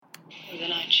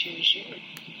then I choose you.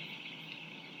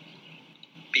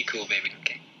 Be cool, baby.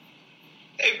 Okay.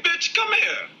 Hey, bitch, come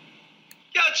here.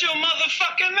 Got your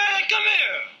motherfucking man, come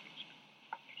here.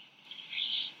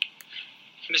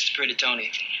 Mr. Pretty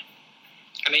Tony,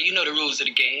 I mean, you know the rules of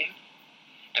the game.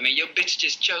 I mean, your bitch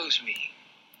just chose me.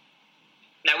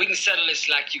 Now, we can settle this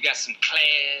like you got some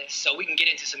class, so we can get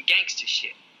into some gangster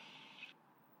shit.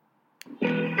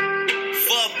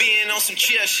 Fuck being on some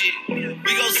chill shit.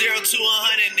 We go 0 to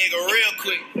 100, nigga, real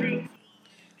quick.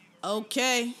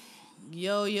 Okay.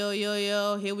 Yo.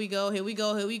 Here we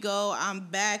go. I'm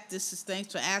back. This is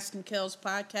Thanks for Asking Kel's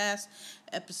podcast,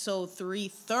 episode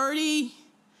 330.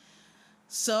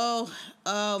 So,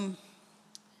 I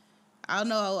don't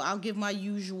know. I'll give my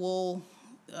usual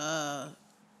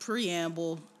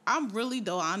preamble. I'm really,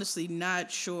 though, honestly not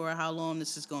sure how long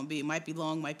this is going to be. It might be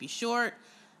long, might be short.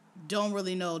 Don't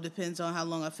really know. Depends on how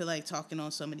long I feel like talking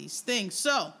on some of these things.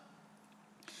 So,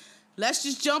 let's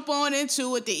just jump on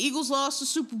into it. The Eagles lost the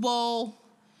Super Bowl.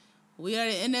 We are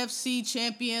the NFC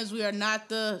champions. We are not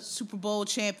the Super Bowl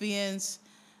champions.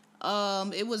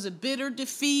 It was a bitter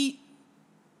defeat.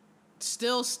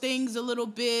 Still stings a little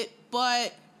bit,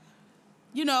 but,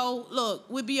 you know, look,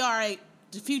 we'll be all right.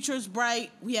 The future is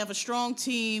bright. We have a strong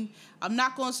team. I'm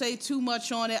not going to say too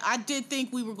much on it. I did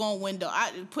think we were going to win, though.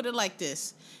 I put it like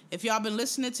this. If y'all been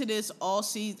listening to this all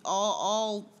season,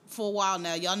 all for a while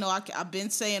now, y'all know I've been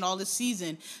saying all this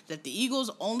season that the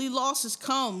Eagles' only losses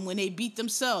come when they beat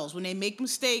themselves, when they make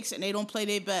mistakes and they don't play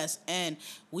their best. And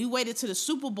we waited to the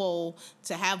Super Bowl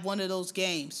to have one of those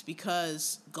games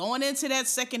because going into that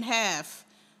second half,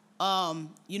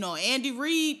 Andy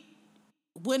Reid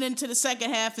went into the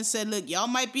second half and said, look, y'all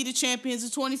might be the champions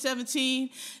of 2017.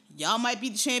 Y'all might be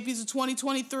the champions of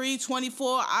 2023,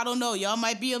 24. I don't know. Y'all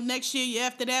might be them next year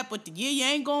after that, but the year you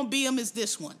ain't going to be them is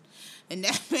this one. And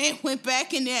that man went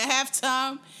back in there at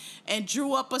halftime and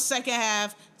drew up a second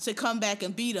half to come back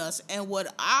and beat us. And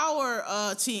what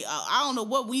our team, I don't know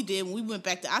what we did when we went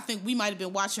back I think we might have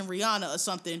been watching Rihanna or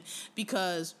something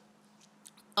because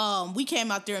we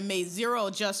came out there and made zero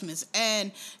adjustments.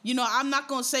 And, I'm not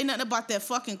going to say nothing about that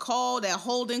fucking call, that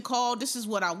holding call. This is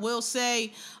what I will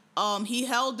say. He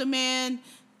held the man.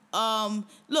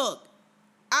 Look,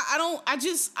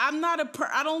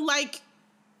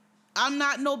 I'm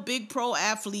not no big pro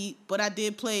athlete, but I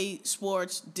did play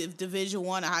sports, Division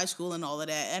I in high school and all of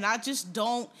that. And I just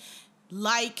don't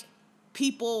like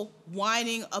people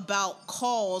whining about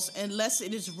calls unless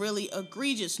it is really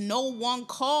egregious. No one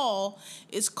call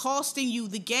is costing you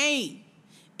the game.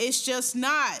 It's just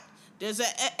not. There's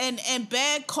and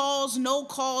bad calls, no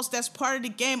calls, that's part of the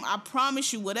game. I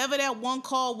promise you, whatever that one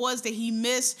call was that he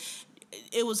missed,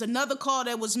 it was another call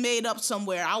that was made up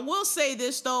somewhere. I will say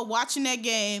this, though, watching that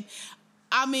game,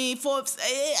 I mean,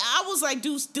 I was like,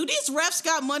 do these refs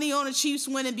got money on the Chiefs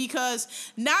winning? Because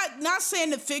not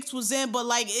saying the fix was in, but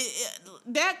like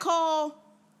that call,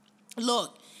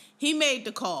 look, he made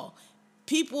the call.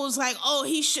 People was like, oh,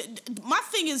 he should. My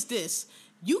thing is this.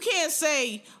 You can't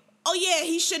say, oh, yeah,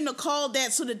 he shouldn't have called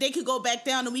that so that they could go back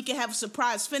down and we can have a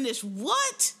surprise finish.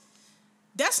 What?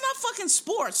 That's not fucking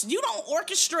sports. You don't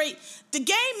orchestrate. The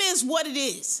game is what it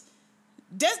is.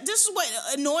 This is what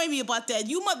annoyed me about that.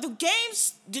 The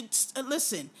games,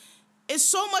 listen, it's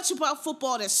so much about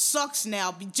football that sucks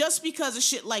now just because of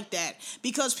shit like that.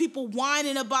 Because people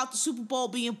whining about the Super Bowl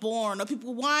being boring or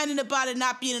people whining about it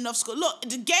not being enough score. Look,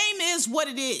 the game is what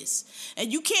it is.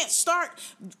 And you can't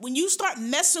when you start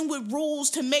messing with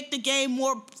rules to make the game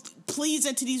more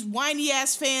pleasing to these whiny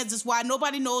ass fans is why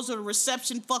nobody knows what a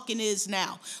reception fucking is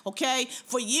now. Okay?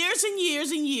 For years and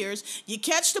years and years, you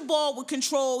catch the ball with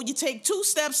control, you take 2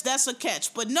 steps, that's a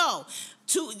catch. But no,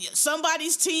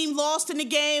 somebody's team lost in the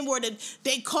game where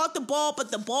they caught the ball, but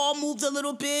the ball moved a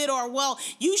little bit, or, well,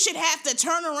 you should have to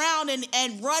turn around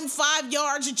and run 5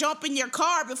 yards and jump in your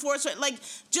car before it's like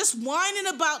just whining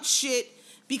about shit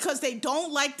because they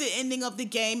don't like the ending of the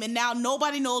game, and now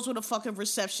nobody knows what a fucking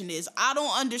reception is. I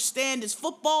don't understand this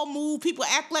football move. People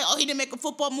act like, oh, he didn't make a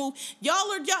football move.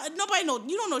 Nobody knows.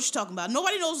 You don't know what you're talking about.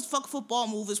 Nobody knows what the fucking football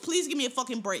move is. Please give me a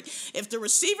fucking break. If the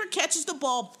receiver catches the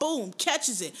ball, boom,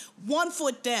 catches it. 1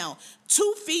 foot down,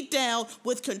 2 feet down,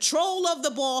 with control of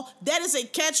the ball, that is a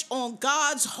catch on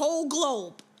God's whole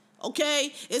globe.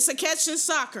 Okay? It's a catch in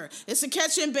soccer. It's a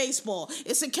catch in baseball.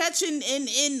 It's a catch in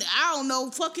I don't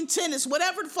know, fucking tennis.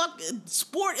 Whatever the fuck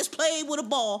sport is played with a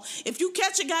ball. If you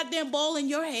catch a goddamn ball in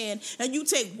your hand and you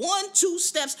take 1-2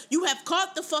 steps, you have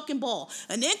caught the fucking ball.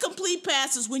 An incomplete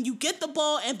pass is when you get the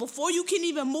ball and before you can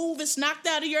even move, it's knocked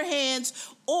out of your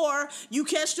hands Or you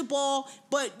catch the ball,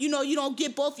 but you don't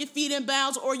get both your feet in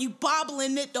bounds, or you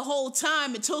bobbling it the whole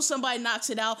time until somebody knocks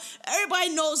it out.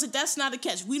 Everybody knows that that's not a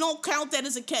catch. We don't count that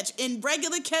as a catch. In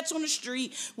regular catch on the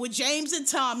street with James and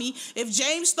Tommy, if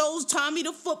James throws Tommy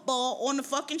the football on the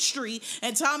fucking street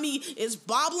and Tommy is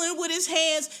bobbling with his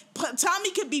hands,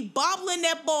 Tommy could be bobbling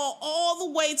that ball all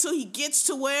the way till he gets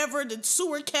to wherever the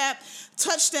sewer cap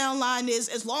touchdown line is.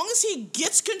 As long as he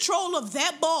gets control of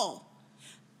that ball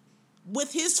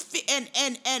with his feet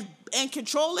and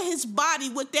control of his body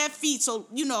with that feet, so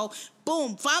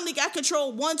boom, finally got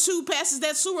control, 1-2 passes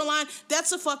that sewer line,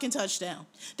 that's a fucking touchdown.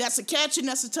 That's a catch and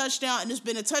that's a touchdown, and it's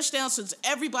been a touchdown since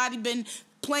everybody been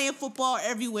playing football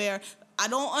everywhere. I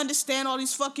don't understand all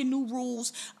these fucking new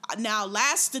rules. Now,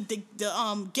 the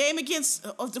game against the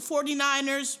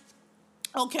 49ers,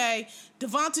 okay,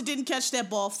 Devonta didn't catch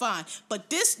that ball, fine. But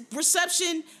this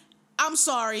reception, I'm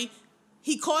sorry,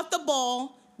 he caught the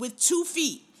ball with 2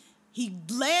 feet. He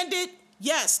landed,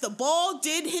 yes, the ball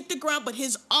did hit the ground, but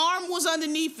his arm was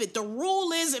underneath it. The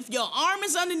rule is if your arm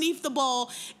is underneath the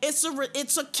ball, it's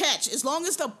a catch. As long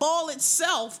as the ball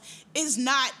itself is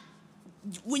not,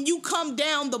 when you come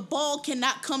down, the ball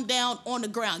cannot come down on the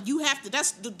ground. You have to,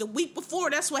 that's the week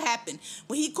before, that's what happened.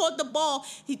 When he caught the ball,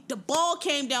 the ball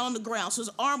came down on the ground, so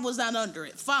his arm was not under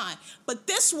it. Fine. But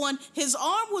this one, his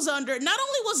arm was under it. Not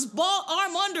only was his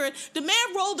arm under it, the man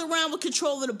rolled around with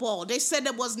control of the ball. They said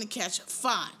that wasn't a catch.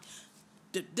 Fine.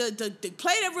 The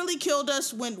play that really killed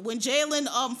us when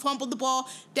Jalen fumbled the ball,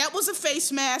 that was a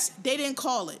face mask. They didn't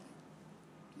call it.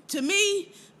 To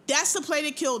me, that's the play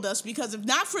that killed us, because if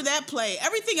not for that play,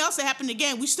 everything else that happened in the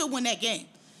game, we still win that game.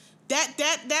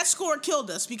 That score killed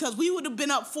us, because we would have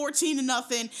been up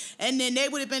 14-0, and then they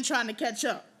would have been trying to catch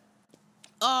up.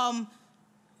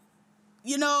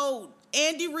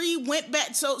 Andy Reid went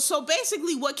back. So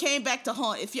basically, what came back to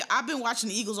haunt? I've been watching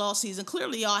the Eagles all season.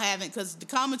 Clearly, y'all haven't, because the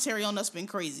commentary on us been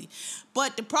crazy.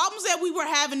 But the problems that we were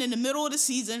having in the middle of the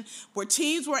season, where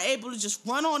teams were able to just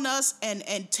run on us and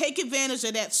take advantage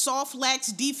of that soft, lax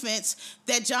defense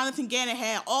that Jonathan Gannon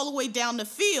had all the way down the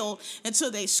field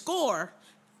until they score,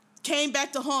 came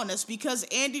back to haunt us, because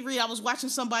Andy Reid, I was watching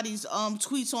somebody's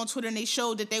tweets on Twitter, and they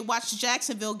showed that they watched the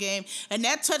Jacksonville game, and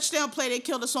that touchdown play they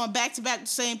killed us on back-to-back, the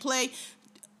same play,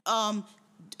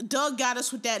 Doug got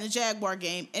us with that in the Jaguar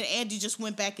game, and Andy just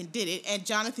went back and did it, and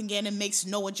Jonathan Gannon makes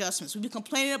no adjustments. We've been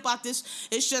complaining about this.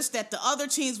 It's just that the other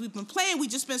teams we've been playing, we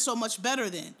just been so much better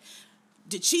than.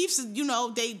 The Chiefs, they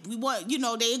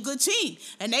a good team.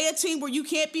 And they a team where you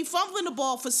can't be fumbling the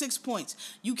ball for 6 points.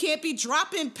 You can't be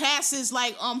dropping passes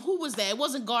like, who was that? It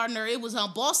wasn't Gardner. It was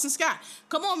Boston Scott.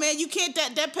 Come on, man. You can't,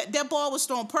 that ball was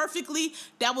thrown perfectly.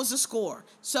 That was a score.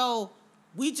 So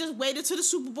we just waited to the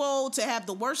Super Bowl to have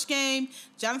the worst game.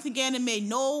 Jonathan Gannon made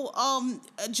no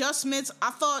adjustments. I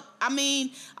thought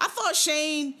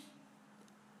Shane,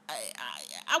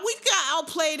 we got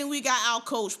outplayed and we got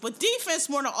outcoached, but defense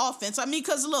more than offense.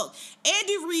 because look,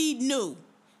 Andy Reid knew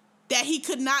that he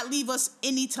could not leave us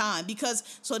any time,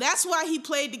 so that's why he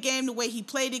played the game the way he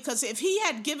played it, because if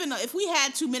we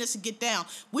had 2 minutes to get down,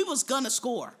 we was gonna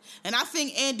score. And I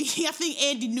think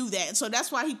Andy knew that, and so that's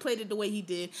why he played it the way he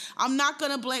did. I'm not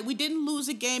gonna blame, we didn't lose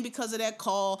the game because of that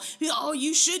call.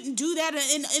 You shouldn't do that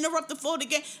and interrupt the flow of the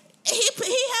game. He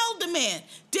held the man.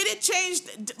 Did it change?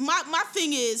 My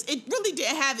thing is, it really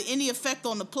didn't have any effect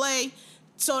on the play.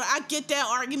 So I get that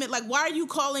argument. Like, why are you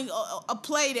calling a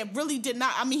play that really did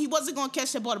not? He wasn't going to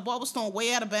catch that ball. The ball was thrown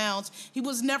way out of bounds. He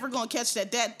was never going to catch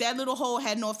that. That little hole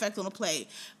had no effect on the play.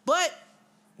 But,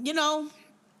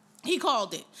 he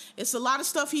called it. It's a lot of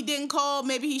stuff he didn't call.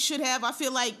 Maybe he should have. I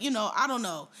feel like, I don't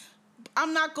know.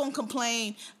 I'm not going to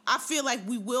complain. I feel like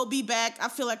we will be back. I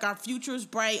feel like our future is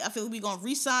bright. I feel like we're going to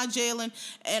re-sign Jalen.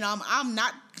 And I'm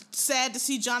not sad to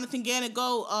see Jonathan Gannon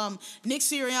go. Nick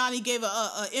Sirianni gave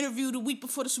an interview the week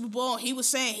before the Super Bowl. He was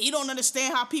saying he don't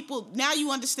understand how people... Now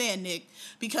you understand, Nick.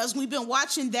 Because we've been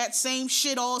watching that same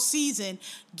shit all season,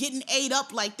 getting ate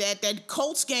up like that. That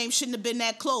Colts game shouldn't have been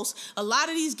that close. A lot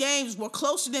of these games were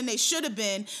closer than they should have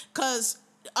been, because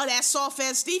that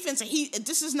soft-ass defense. And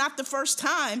this is not the first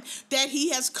time that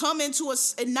he has come into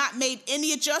us and not made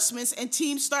any adjustments, and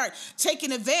teams start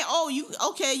taking advantage.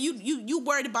 You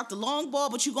worried about the long ball,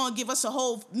 but you're going to give us a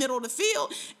whole middle of the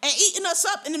field and eating us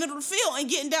up in the middle of the field and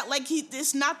getting that like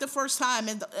it's not the first time.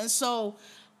 And so,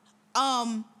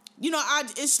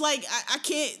 it's like I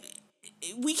can't,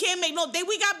 we can't make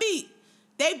we got beat.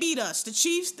 They beat us. The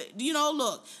Chiefs,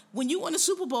 look, when you win the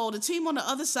Super Bowl, the team on the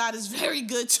other side is very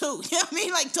good too. You know what I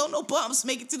mean? Like, don't no bums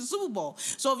make it to the Super Bowl.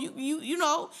 So if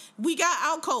we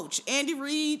got outcoached. Andy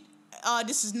Reid,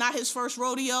 this is not his first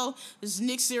rodeo. This is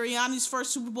Nick Sirianni's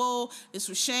first Super Bowl. This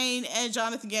was Shane and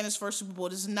Jonathan Gannon's first Super Bowl.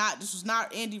 This was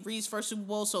not Andy Reid's first Super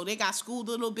Bowl, so they got schooled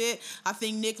a little bit. I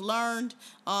think Nick learned,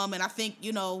 and I think,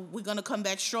 we're going to come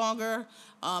back stronger.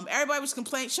 Everybody was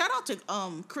complaining. Shout out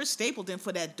to Chris Stapleton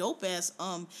for that dope-ass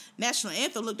national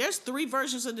anthem. Look, there's 3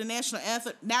 versions of the national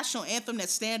anthem that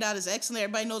stand out as excellent.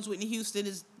 Everybody knows Whitney Houston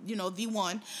is, the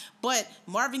one. But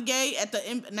Marvin Gaye at the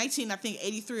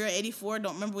 1983 or 84,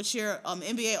 don't remember which year,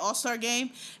 NBA All-Star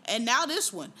game. And now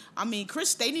this one. I mean,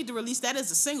 they need to release that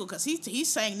as a single because he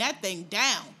sang that thing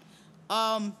down.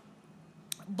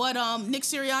 But Nick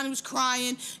Sirianni was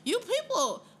crying. You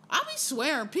people, I be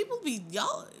swearing, people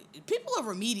are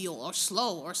remedial or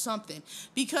slow or something,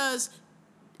 because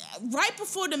right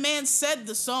before the man said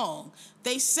the song,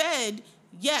 they said,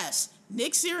 yes,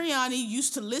 Nick Sirianni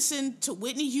used to listen to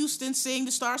Whitney Houston sing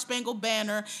the Star Spangled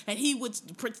Banner, and he would,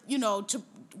 to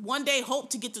one day hope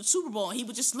to get to the Super Bowl, and he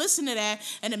would just listen to that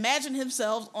and imagine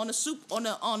himself on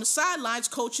the sidelines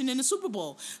coaching in the Super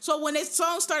Bowl. So when that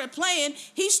song started playing,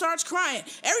 he starts crying.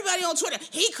 Everybody on Twitter,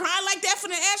 he crying like that for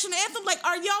the national anthem? Like,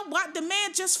 are y'all, what? The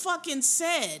man just fucking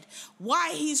said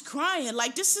why he's crying.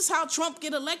 Like, this is how Trump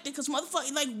get elected, because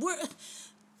motherfucker, like,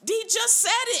 he just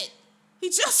said it. He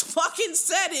just fucking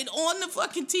said it on the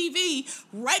fucking TV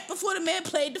right before the man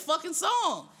played the fucking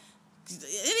song.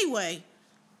 Anyway,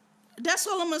 that's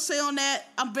all I'm going to say on that.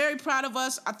 I'm very proud of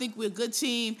us. I think we're a good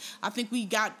team. I think we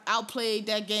got outplayed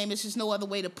that game. There's just no other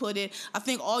way to put it. I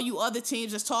think all you other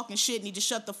teams that's talking shit need to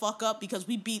shut the fuck up, because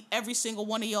we beat every single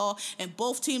one of y'all, and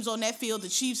both teams on that field, the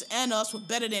Chiefs and us, were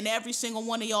better than every single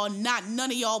one of y'all. None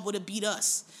of y'all would have beat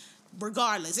us.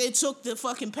 Regardless, it took the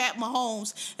fucking Pat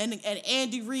Mahomes and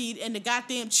Andy Reid and the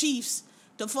goddamn Chiefs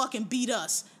to fucking beat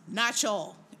us, not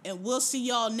y'all. And we'll see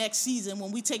y'all next season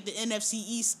when we take the NFC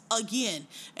East again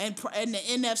and the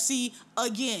NFC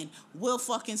again. We'll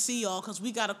fucking see y'all, because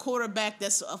we got a quarterback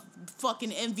that's a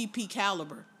fucking MVP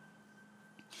caliber.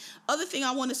 Other thing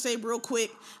I want to say real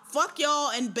quick, fuck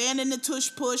y'all and banning the tush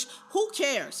push. Who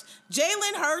cares?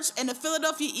 Jalen Hurts and the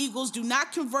Philadelphia Eagles do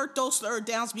not convert those third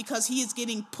downs because he is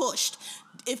getting pushed.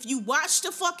 If you watch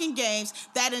the fucking games,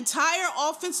 that entire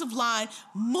offensive line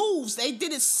moves. They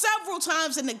did it several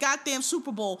times in the goddamn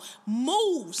Super Bowl.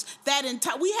 Moves.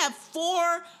 We have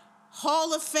 4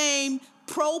 Hall of Fame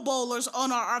Pro Bowlers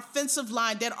on our offensive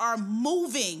line that are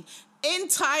moving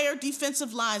entire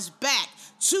defensive lines back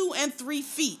 2 and 3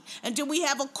 feet. And then we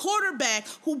have a quarterback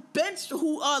who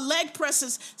leg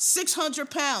presses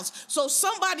 600 pounds. So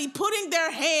somebody putting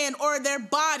their hand or their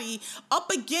body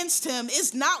up against him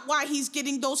is not why he's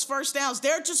getting those first downs.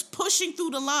 They're just pushing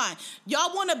through the line.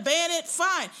 Y'all want to ban it?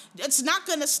 Fine. It's not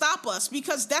going to stop us,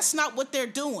 because that's not what they're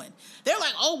doing. They're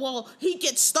like, oh, well, he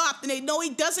gets stopped. And they know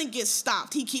he doesn't get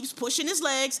stopped. He keeps pushing his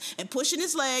legs and pushing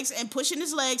his legs and pushing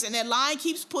his legs, and that line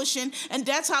keeps pushing, and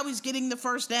that's how he's getting the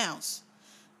first downs.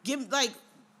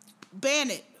 Ban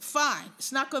it. Fine.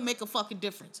 It's not going to make a fucking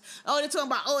difference. Oh, they're talking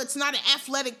about, it's not an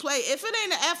athletic play. If it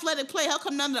ain't an athletic play, how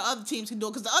come none of the other teams can do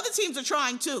it? Because the other teams are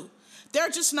trying too. They're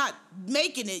just not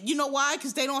making it. You know why?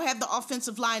 Because they don't have the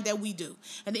offensive line that we do.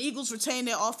 And the Eagles retain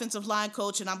their offensive line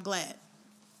coach, and I'm glad.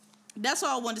 That's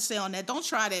all I wanted to say on that. Don't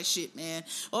try that shit, man.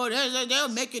 Oh, they're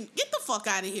making... Get the fuck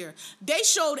out of here. They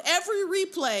showed every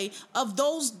replay of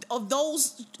those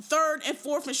third and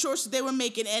fourth and shorts that they were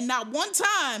making, and not one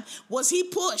time was he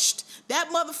pushed.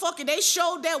 That motherfucker, they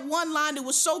showed that one line that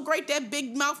was so great, that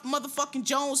big mouth motherfucking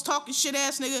Jones talking shit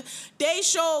ass nigga. They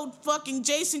showed fucking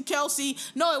Jason Kelce.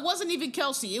 No, it wasn't even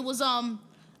Kelce. It was,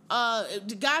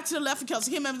 the guy to the left of Kelce,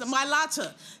 him and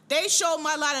Mailata. They showed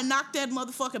Mailata knock that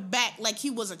motherfucker back like he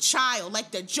was a child,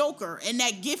 like the Joker. And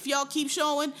that gif y'all keep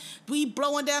showing, we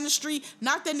blowing down the street,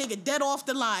 knock that nigga dead off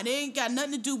the line. It ain't got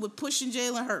nothing to do with pushing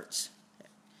Jalen Hurts.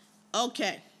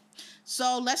 Okay,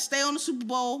 so let's stay on the Super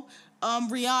Bowl.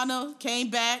 Rihanna came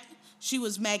back. She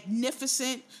was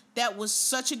magnificent. That was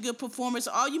such a good performance.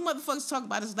 All you motherfuckers talk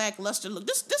about is lackluster. Look,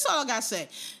 this all I gotta say.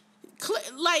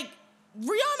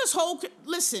 Rihanna's whole...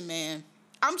 Listen, man.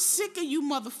 I'm sick of you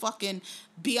motherfucking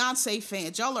Beyonce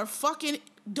fans. Y'all are fucking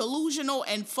delusional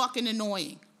and fucking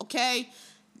annoying, okay?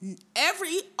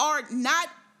 Every art,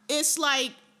 it's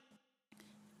like,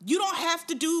 you don't have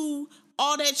to do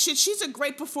all that shit. She's a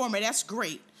great performer. That's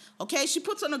great, okay? She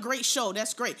puts on a great show.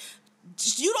 That's great.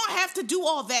 You don't have to do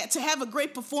all that to have a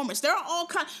great performance. There are all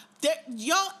kinds...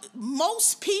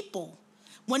 Most people...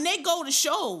 When they go to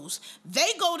shows, they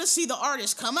go to see the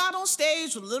artist come out on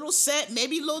stage with a little set,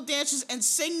 maybe little dancers, and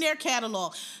sing their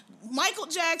catalog. Michael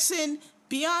Jackson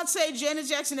Beyonce, Janet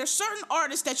Jackson, there's certain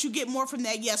artists that you get more from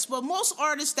that, yes, but most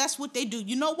artists, that's what they do.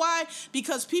 You know why?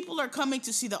 Because people are coming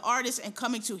to see the artists and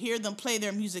coming to hear them play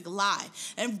their music live.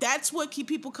 And that's what keep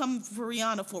people coming for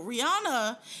Rihanna for.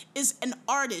 Rihanna is an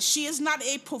artist. She is not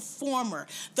a performer.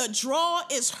 The draw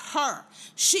is her.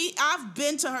 I've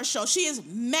been to her show. She is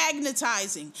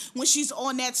magnetizing when she's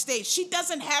on that stage. She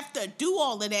doesn't have to do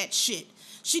all of that shit.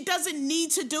 She doesn't need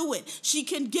to do it. She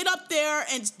can get up there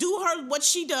and do what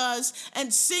she does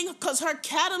and sing because her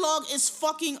catalog is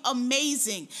fucking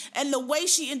amazing. And the way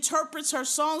she interprets her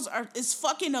songs is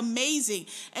fucking amazing.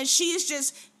 And she is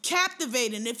just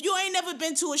captivating. If you ain't never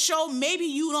been to a show, maybe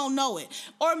you don't know it.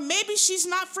 Or maybe she's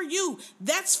not for you.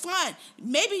 That's fine.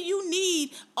 Maybe you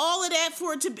need all of that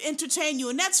for it to entertain you,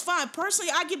 and that's fine.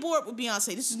 Personally, I get bored with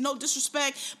Beyonce. This is no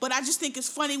disrespect, but I just think it's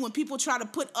funny when people try to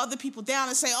put other people down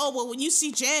and say, oh, well, when you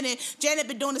see Janet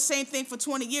been doing the same thing for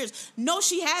 20 years. No,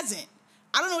 she hasn't.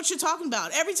 I don't know what you're talking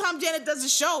about. Every time Janet does a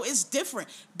show, it's different.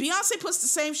 Beyonce puts the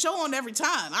same show on every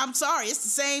time. I'm sorry. It's the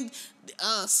same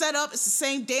setup. It's the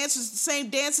same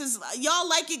dances. Y'all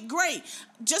like it, great.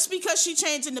 Just because she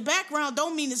changed in the background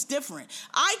don't mean it's different.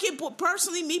 I get bored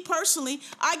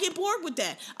with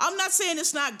that. I'm not saying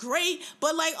it's not great,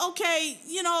 but like, okay,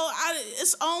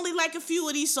 it's only like a few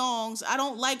of these songs. I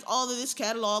don't like all of this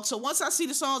catalog. So once I see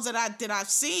the songs that I've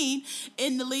seen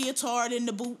in the leotard and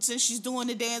the boots, and she's doing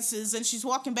the dances and she's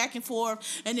walking back and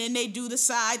forth, and then they do the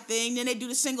side thing, then they do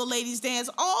the single ladies dance,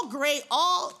 all great,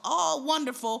 all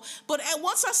wonderful. But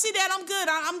once I see that, I'm good.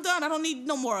 I'm done. I don't need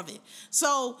no more of it.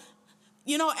 So,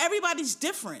 everybody's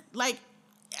different. Like,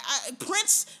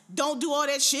 Prince don't do all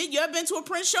that shit. You ever been to a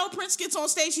Prince show? Prince gets on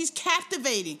stage, he's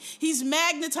captivating, he's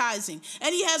magnetizing,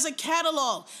 and he has a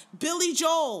catalog. Billy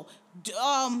Joel,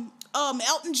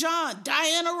 Elton John,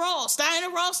 Diana Ross. Diana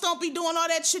Ross don't be doing all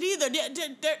that shit either.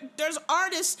 There's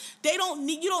artists, you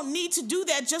don't need to do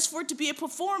that just for it to be a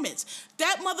performance.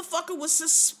 That motherfucker was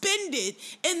suspended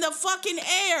in the fucking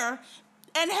air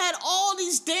and had all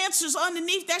these dancers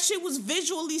underneath. That shit was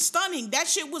visually stunning. That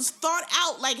shit was thought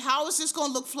out. Like, how is this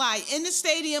gonna look fly in the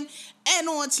stadium and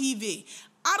on TV?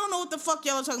 I don't know what the fuck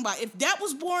y'all are talking about. If that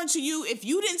was boring to you, if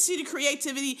you didn't see the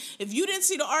creativity, if you didn't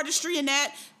see the artistry in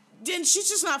that, then she's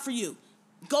just not for you.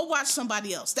 Go watch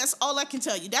somebody else. That's all I can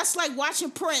tell you. That's like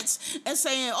watching Prince and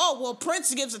saying, oh, well,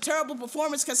 Prince gives a terrible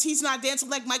performance because he's not dancing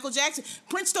like Michael Jackson.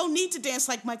 Prince don't need to dance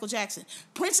like Michael Jackson.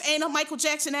 Prince ain't a Michael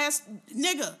Jackson-ass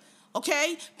nigga.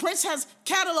 Okay? Prince has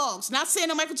catalogs. Not saying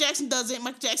that Michael Jackson does it.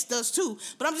 Michael Jackson does too.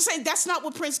 But I'm just saying that's not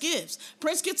what Prince gives.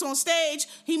 Prince gets on stage.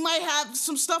 He might have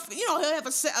some stuff. He'll have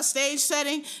a stage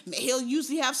setting. He'll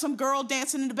usually have some girl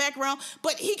dancing in the background.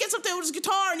 But he gets up there with his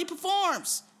guitar and he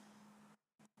performs.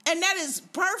 And that is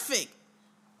perfect.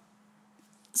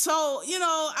 So,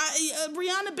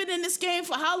 Rihanna been in this game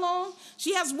for how long?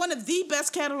 She has one of the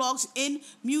best catalogs in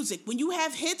music. When you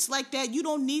have hits like that, you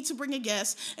don't need to bring a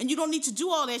guest, and you don't need to do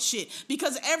all that shit,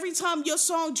 because every time your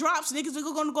song drops, niggas are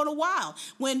going to go to wild.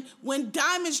 When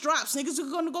Diamonds drops, niggas are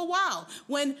going to go wild.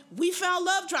 When We Found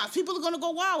Love drops, people are going to go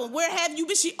wild. And Where Have You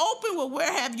Been? She opened with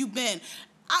Where Have You Been?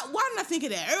 Why didn't I think of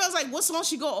that? Everybody's like, what song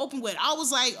she go open with? I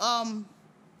was like,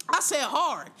 I said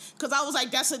Hard, because I was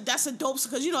like, that's a dope,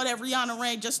 because that Rihanna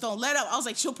reign just don't let up. I was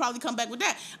like, she'll probably come back with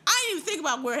that. I didn't even think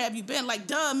about Where Have You Been. Like,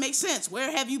 duh, makes sense. Where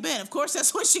Have You Been? Of course,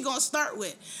 that's what she gonna start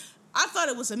with. I thought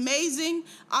it was amazing.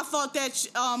 I thought that,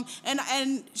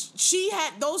 and she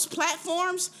had those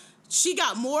platforms. She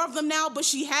got more of them now, but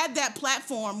she had that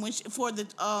platform for the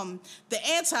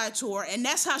anti-tour, and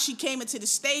that's how she came into the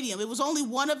stadium. It was only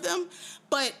one of them,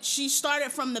 but she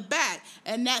started from the back,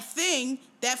 and that thing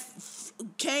that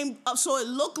came up so it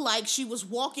looked like she was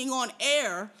walking on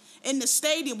air in the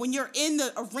stadium. When you're in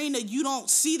the arena, you don't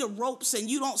see the ropes, and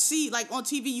you don't see, like on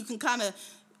TV, you can kind of,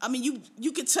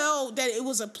 you could tell that it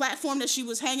was a platform that she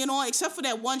was hanging on, except for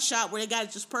that one shot where they got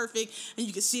it just perfect, and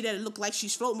you could see that it looked like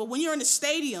she's floating. But when you're in the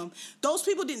stadium, those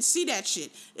people didn't see that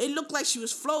shit. It looked like she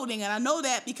was floating, and I know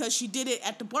that because she did it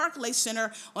at the Barclays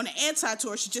Center on the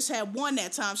anti-tour. She just had one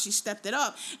that time. She stepped it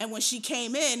up, and when she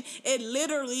came in, it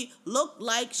literally looked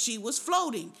like she was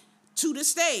floating to the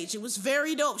stage. It was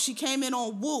very dope. She came in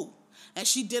on Woo, and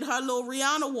she did her little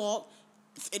Rihanna walk.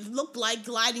 It looked like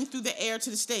gliding through the air to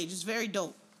the stage. It's very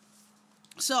dope.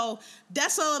 So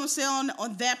that's all I'm going to say on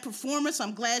that performance.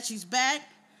 I'm glad she's back.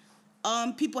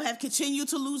 People have continued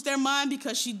to lose their mind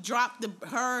because she dropped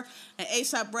her and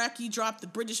A$AP Rocky dropped the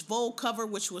British Vogue cover,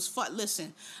 which was fun.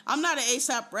 Listen, I'm not an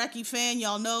A$AP Rocky fan.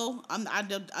 Y'all know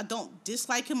I don't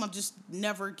dislike him. I just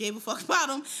never gave a fuck about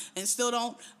him and still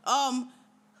don't.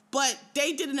 But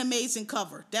they did an amazing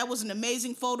cover. That was an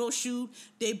amazing photo shoot.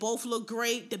 They both look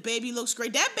great. The baby looks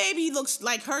great. That baby looks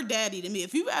like her daddy to me.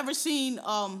 If you've ever seen,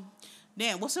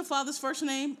 what's her father's first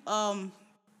name? I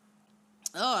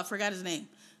forgot his name.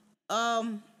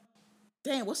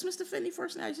 What's Mr. Finney's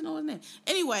first name? I just know his name.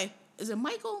 Anyway, is it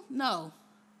Michael? No.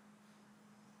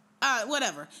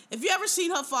 Whatever. If you ever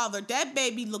seen her father, that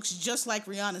baby looks just like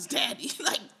Rihanna's daddy.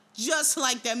 Like, just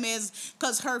like that man's,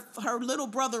 because her little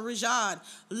brother Rajad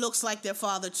looks like their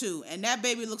father too, and that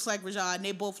baby looks like Rajad, and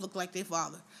they both look like their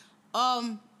father.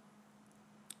 The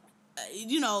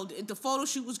photo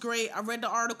shoot was great. I read the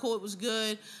article; it was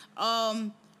good.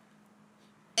 And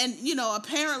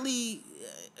apparently,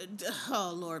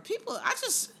 oh Lord, people,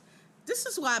 this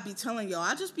is why I be telling y'all,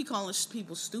 I just be calling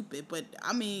people stupid, but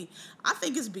I mean, I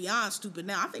think it's beyond stupid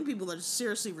now. I think people are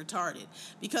seriously retarded,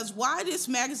 because why this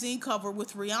magazine cover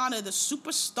with Rihanna, the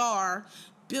superstar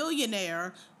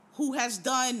billionaire who has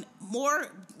done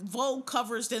more Vogue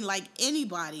covers than like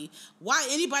anybody, why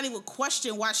anybody would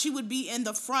question why she would be in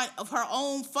the front of her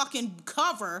own fucking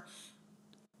cover?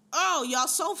 Oh, y'all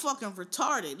so fucking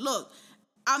retarded. Look,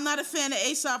 I'm not a fan of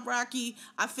A$AP Rocky.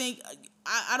 I think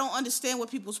I don't understand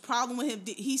what people's problem with him.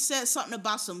 He said something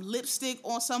about some lipstick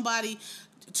on somebody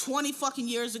 20 fucking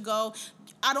years ago.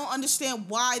 I don't understand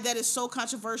why that is so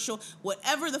controversial.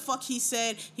 Whatever the fuck he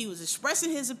said, he was expressing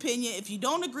his opinion. If you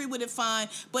don't agree with it, fine.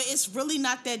 But it's really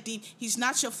not that deep. He's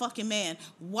not your fucking man.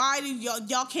 Why do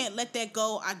y'all can't let that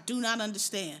go? I do not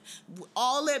understand.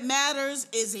 All that matters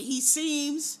is that he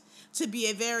seems to be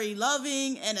a very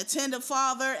loving and attentive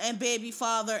father and baby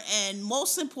father, and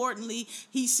most importantly,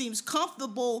 he seems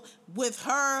comfortable with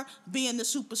her being the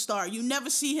superstar. You never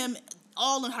see him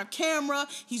all in her camera.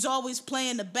 He's always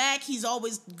playing the back. He's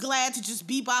always glad to just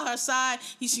be by her side.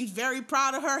 He seems very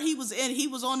proud of her. He was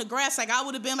on the grass like I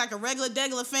would have been, like a regular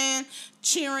degular fan,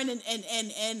 cheering and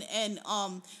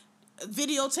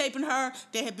videotaping her.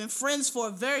 They have been friends for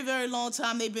a very, very long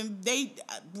time.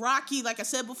 Rocky, like I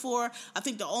said before, I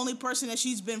think the only person that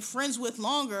she's been friends with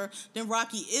longer than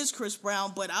Rocky is Chris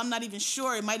Brown, but I'm not even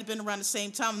sure. It might have been around the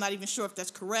same time. I'm not even sure if that's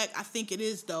correct. I think it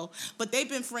is, though. But they've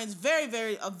been friends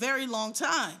a very long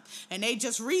time, and they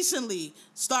just recently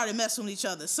started messing with each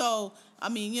other. So, I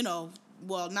mean,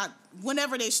 not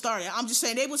whenever they started. I'm just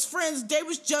saying they was friends. They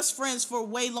was just friends for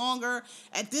way longer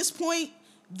at this point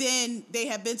than they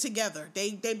have been together.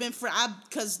 They've been friends,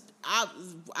 because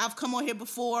I've come on here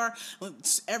before.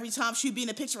 Every time she'd be in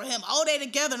a picture of him, they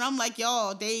together, and I'm like,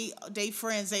 y'all, they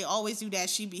friends. They always do that.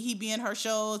 He be in her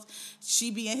shows,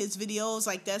 she be in his videos.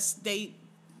 Like that's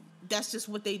just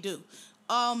what they do.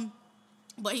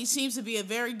 But he seems to be a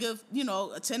very good,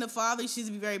 attentive father. He seems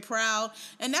to be very proud.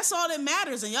 And that's all that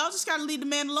matters. And y'all just got to leave the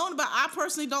man alone. But I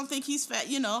personally don't think he's fat.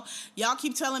 Y'all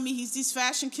keep telling me he's this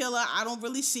fashion killer. I don't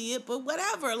really see it. But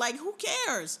whatever. Like, who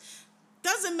cares?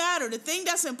 Doesn't matter. The thing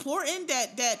that's important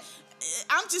that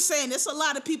I'm just saying, there's a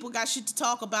lot of people got shit to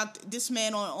talk about this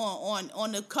man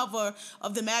on the cover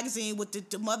of the magazine with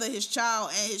the mother of his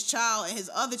child and his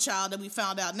other child that we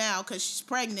found out now because she's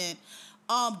pregnant.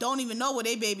 Don't even know what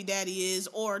their baby daddy is,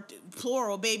 or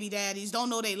plural baby daddies, don't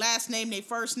know their last name, their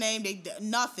first name, they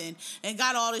nothing, and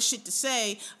got all this shit to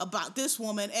say about this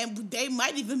woman, and they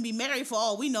might even be married for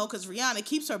all we know, because Rihanna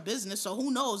keeps her business, so who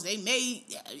knows, they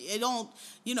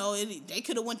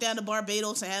could have went down to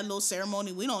Barbados and had a little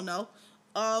ceremony, we don't know,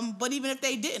 but even if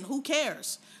they didn't, who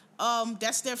cares?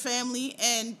 That's their family,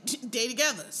 and they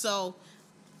together, so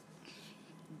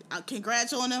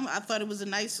congrats on them. I thought it was a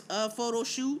nice photo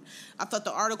shoot. I thought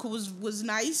the article was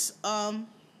nice. And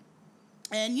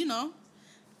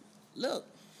look,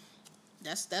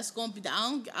 that's gonna be.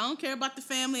 I don't care about the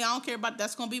family. I don't care about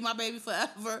that's gonna be my baby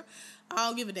forever. I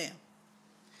don't give a damn.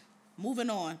 Moving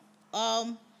on.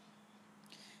 And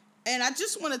I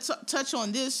just want to touch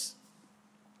on this.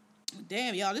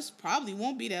 Damn, y'all, this probably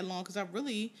won't be that long because I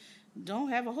really don't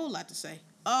have a whole lot to say.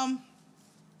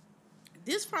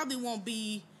 This probably won't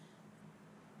be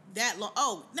that long.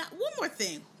 Oh, now one more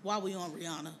thing while we on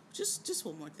Rihanna. Just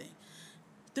one more thing.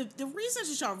 The reason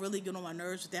that y'all really get on my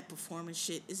nerves with that performance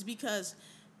shit is because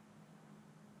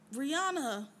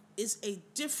Rihanna is a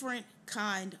different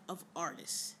kind of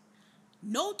artist.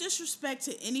 No disrespect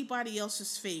to anybody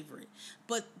else's favorite,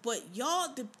 but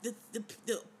y'all,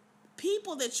 the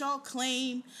people that y'all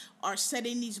claim are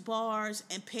setting these bars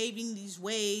and paving these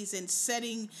ways and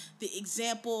setting the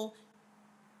example,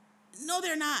 no,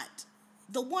 they're not.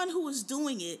 The one who is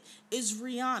doing it is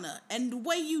Rihanna. And the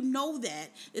way you know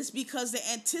that is because the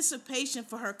anticipation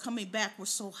for her coming back was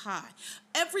so high.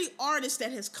 Every artist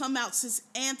that has come out since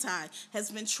Anti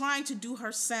has been trying to do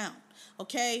her sound,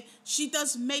 okay? She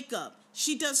does makeup.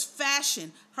 She does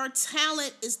fashion. Her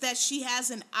talent is that she has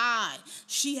an eye.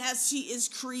 She is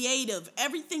creative.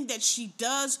 Everything that she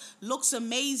does looks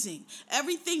amazing.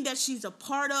 Everything that she's a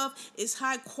part of is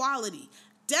high quality.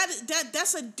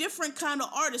 That's a different kind of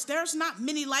artist. There's not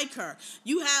many like her.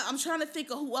 I'm trying to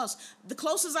think of who else. The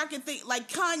closest I can think, like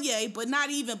Kanye, but not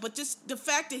even. But just the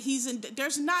fact that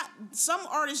there's not some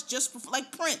artists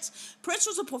like Prince. Prince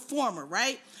was a performer,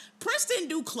 right? Prince didn't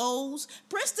do clothes.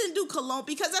 Prince didn't do cologne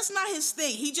because that's not his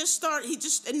thing.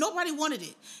 And nobody wanted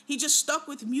it. He just stuck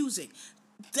with music.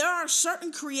 There are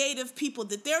certain creative people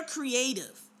that they're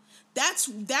creative.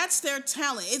 That's their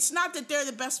talent. It's not that they're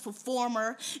the best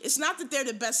performer. It's not that they're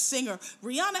the best singer.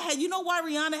 You know why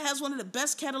Rihanna has one of the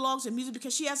best catalogs of music?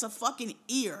 Because she has a fucking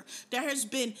ear. There has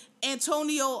been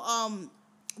Antonio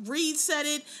Reed said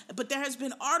it, but there has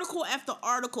been article after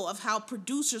article of how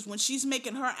producers, when she's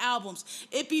making her albums,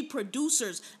 it be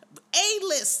producers,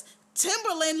 A-list,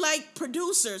 Timberland-like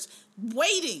producers,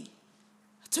 waiting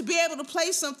to be able to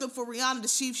play something for Rihanna to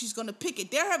see if she's going to pick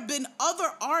it. There have been other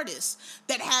artists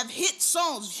that have hit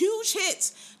songs, huge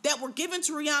hits, that were given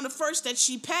to Rihanna first that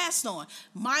she passed on.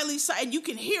 Miley Cyrus, and you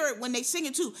can hear it when they sing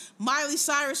it too. Miley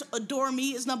Cyrus, Adore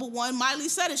Me is number one. Miley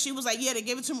said it. She was like, yeah, they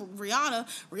gave it to Rihanna.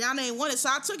 Rihanna ain't want it, so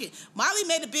I took it. Miley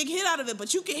made a big hit out of it,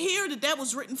 but you can hear that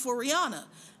was written for Rihanna.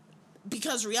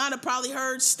 Because Rihanna probably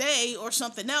heard Stay or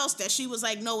something else that she was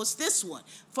like, no, it's this one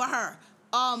for her.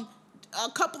 A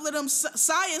couple of them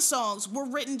Sia songs were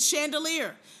written.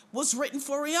 Chandelier was written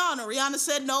for Rihanna. Rihanna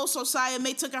said no, so Sia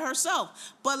took it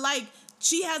herself. But like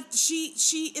she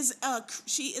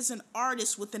is an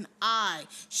artist with an eye.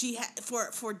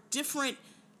 For different.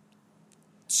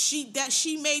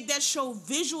 She made that show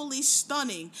visually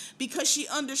stunning because she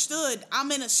understood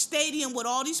I'm in a stadium with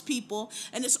all these people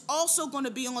and it's also going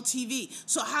to be on TV.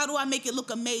 So how do I make it look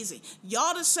amazing?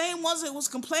 Y'all the same ones that was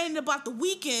complaining about The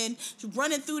Weeknd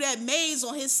running through that maze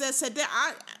on his set said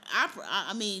that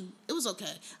I mean, it was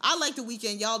okay. I like The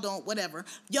Weeknd. Y'all don't, whatever.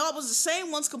 Y'all was the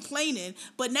same ones complaining,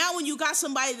 but now when you got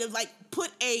somebody to like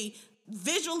put a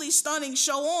visually stunning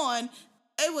show on,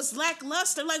 it was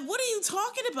lackluster. Like, what are you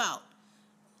talking about?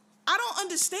 I don't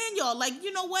understand y'all. Like,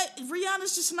 you know what?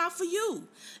 Rihanna's just not for you.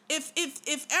 If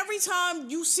every time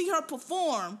you see her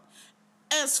perform,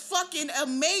 as fucking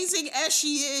amazing as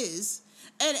she is,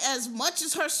 and as much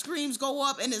as her screams go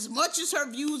up, and as much as her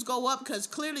views go up, because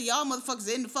clearly y'all motherfuckers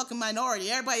are in the fucking minority,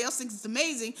 everybody else thinks it's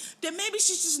amazing, then maybe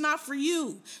she's just not for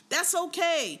you. That's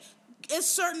okay. It's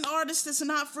certain artists that's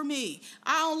not for me.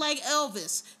 I don't like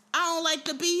Elvis. I don't like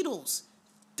the Beatles.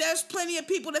 There's plenty of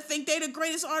people that think they're the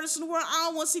greatest artists in the world. I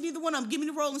don't want to see neither one of them. Give me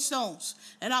the Rolling Stones,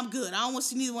 and I'm good. I don't want to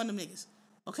see neither one of them niggas.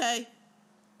 Okay?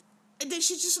 And then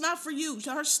she's just not for you.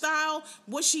 Her style,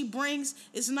 what she brings,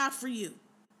 is not for you.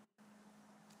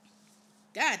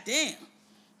 God damn.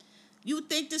 You would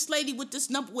think this lady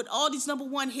with all these number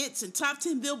one hits and top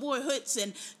 10 Billboard hits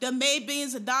and that made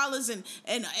billions of dollars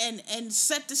and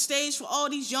set the stage for all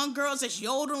these young girls that's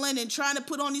yodeling and trying to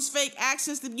put on these fake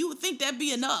accents, that you would think that'd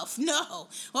be enough. No.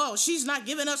 Oh, she's not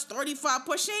giving us 35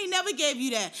 points. She ain't never gave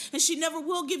you that. And she never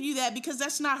will give you that because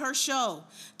that's not her show.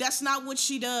 That's not what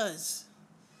she does.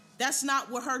 That's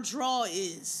not what her draw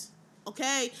is.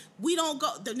 Okay, we don't go,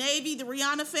 the Navy, the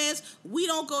Rihanna fans, we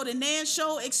don't go to Nan's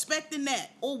show expecting that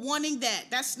or wanting that.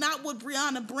 That's not what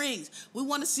Rihanna brings. We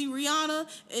want to see Rihanna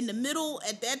in the middle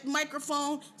at that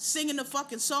microphone singing the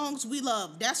fucking songs we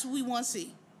love. That's what we want to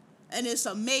see. And it's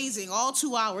amazing, all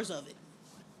 2 hours of it.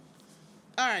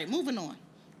 All right, moving on.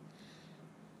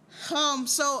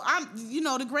 So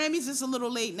the Grammys is a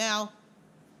little late now,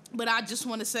 but I just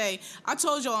want to say, I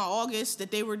told y'all in August that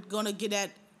they were going to get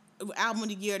that album of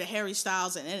the year to Harry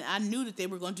Styles, and I knew that they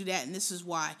were going to do that, and this is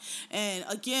why. And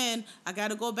again, I got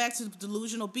to go back to the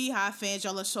delusional Beehive fans.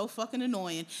 Y'all are so fucking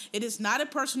annoying. It is not a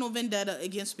personal vendetta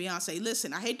against Beyonce.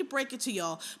 Listen, I hate to break it to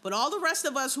y'all, but all the rest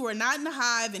of us who are not in the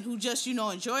hive and who just,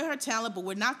 enjoy her talent, but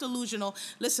we're not delusional.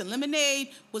 Listen,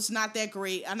 Lemonade was not that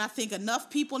great, and I think enough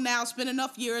people now, it's been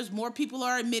enough years, more people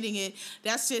are admitting it.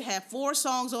 That shit had 4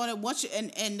 songs on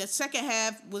it, and the second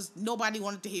half was nobody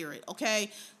wanted to hear it, okay?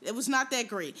 It was not that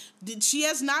great. She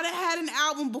has not had an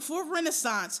album before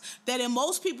Renaissance that, in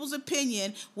most people's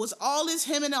opinion, was all this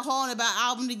him and hawing about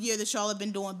album of the year that y'all have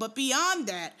been doing. But beyond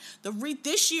that,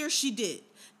 this year she did.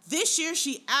 This year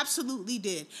she absolutely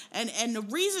did. And the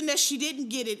reason that she didn't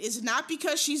get it is not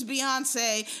because she's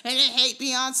Beyonce and they hate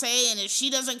Beyonce and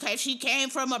if she came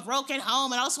from a broken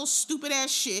home and also stupid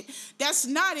ass shit. That's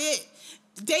not it.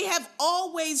 They have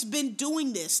always been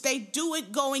doing this. They do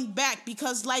it going back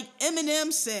because, like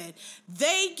Eminem said,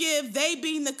 they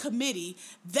being the committee,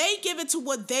 they give it to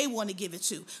what they want to give it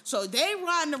to. So they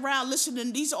riding around listening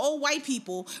to these old white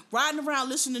people, riding around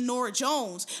listening to Norah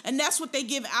Jones, and that's what they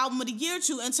give Album of the Year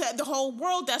to. And to the whole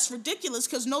world, that's ridiculous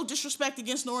because no disrespect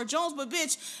against Norah Jones, but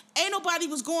bitch, ain't nobody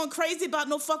was going crazy about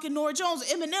no fucking Norah Jones.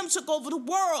 Eminem took over the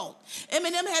world.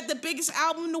 Eminem had the biggest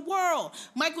album in the world.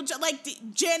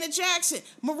 Janet Jackson.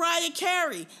 Mariah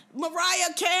Carey.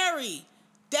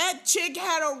 That chick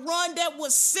had a run that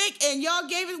was sick, and y'all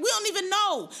gave it. We don't even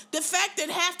know. The fact that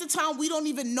half the time we don't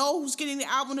even know who's getting the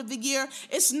Album of the Year,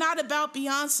 it's not about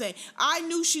Beyonce. I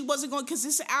knew she wasn't going, because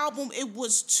this album, it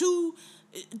was too.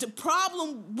 The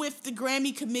problem with the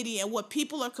Grammy committee and what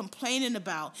people are complaining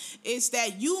about is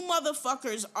that you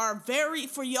motherfuckers are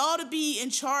for y'all to be in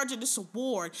charge of this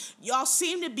award, y'all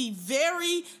seem to be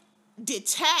very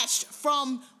detached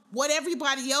from what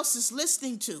everybody else is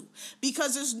listening to,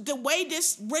 because it's the way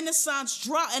this Renaissance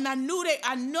dropped, and I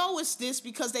know it's this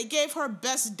because they gave her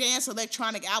Best Dance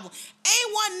Electronic Album.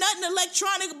 Ain't want nothing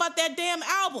electronic about that damn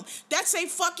album. That's a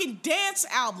fucking dance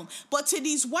album. But to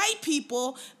these white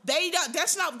people, they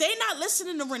not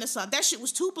listening to Renaissance. That shit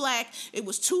was too black. It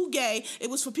was too gay. It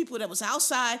was for people that was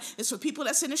outside. It's for people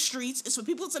that's in the streets. It's for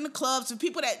people that's in the clubs. For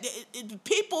people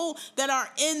that are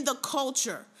in the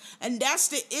culture. And that's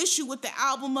the issue with the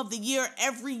Album of the Year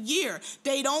every year.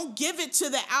 They don't give it to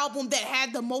the album that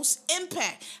had the most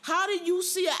impact. How do you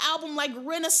see an album like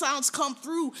Renaissance come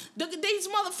through? These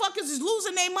motherfuckers is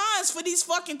losing their minds for these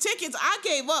fucking tickets. I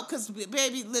gave up because,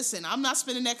 baby, listen, I'm not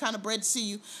spending that kind of bread to see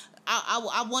you.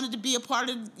 I wanted to be a part.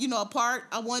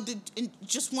 I wanted to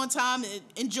just one time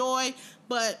enjoy,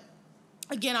 but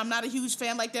again, I'm not a huge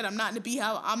fan like that. I'm not in the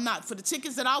Beehive. I'm not, for the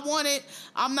tickets that I wanted,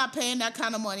 I'm not paying that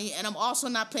kind of money, and I'm also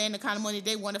not paying the kind of money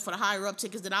they wanted for the higher up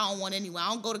tickets that I don't want anyway. I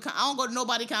don't go to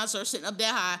nobody concert sitting up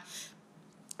that high.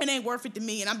 It ain't worth it to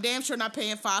me, and I'm damn sure not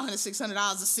paying $500,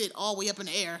 $600 to sit all the way up in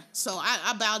the air. So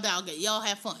I bow down. Y'all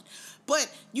have fun, but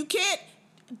you can't.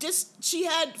 She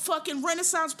had fucking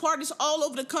Renaissance parties all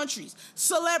over the country.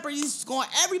 Celebrities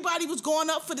everybody was going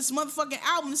up for this motherfucking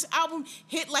album. This album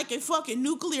hit like a fucking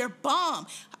nuclear bomb.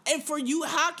 And for you,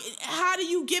 how do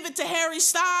you give it to Harry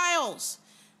Styles?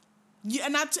 Yeah,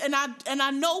 and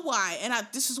I know why.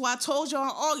 This is why I told y'all in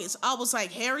August. I was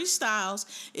like, Harry Styles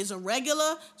is a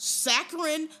regular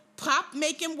saccharine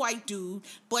pop-making white dude,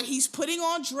 but he's putting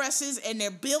on dresses and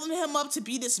they're building him up to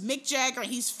be this Mick Jagger.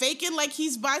 He's faking like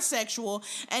he's bisexual,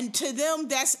 and to them,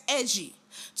 that's edgy.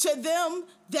 To them,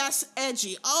 that's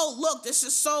edgy. Oh, look, this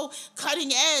is so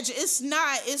cutting edge. It's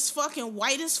not. It's fucking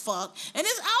white as fuck. And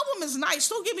this album is nice.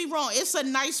 Don't get me wrong. It's a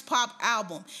nice pop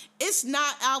album. It's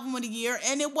not Album of the Year,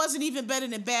 and it wasn't even better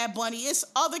than Bad Bunny. It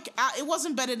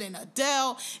wasn't better than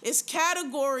Adele. It's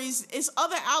categories. It's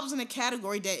other albums in the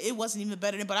category that it wasn't even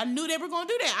better than, but I knew they were going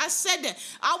to do that. I said that.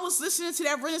 I was listening to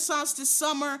that Renaissance this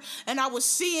summer, and I was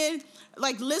seeing,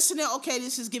 listening, okay,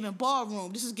 this is giving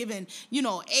ballroom. This is giving,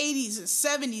 80s and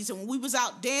 70s, and when we was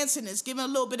out dancing, it's giving a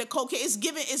little bit of cocaine.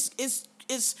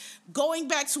 It's going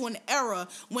back to an era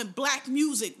when black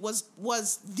music was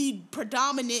the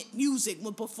predominant music,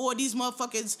 before these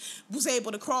motherfuckers was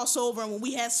able to cross over, and when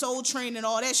we had Soul Train and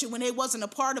all that shit, when they wasn't a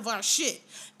part of our shit.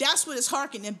 That's what it's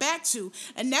harkening back to,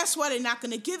 and that's why they're not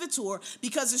going to give it to her,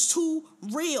 because it's too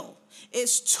real.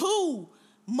 It's too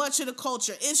much of the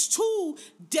culture. It's too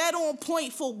dead on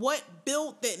point for what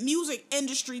built the music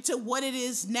industry to what it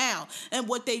is now. And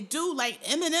what they do, like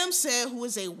Eminem said, who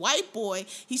is a white boy,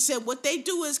 he said what they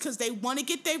do is because they want to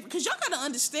get because y'all got to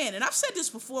understand, and I've said this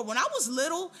before, when I was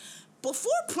little,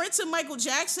 before Prince and Michael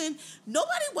Jackson,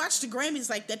 nobody watched the Grammys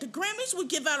like that. The Grammys would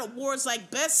give out awards like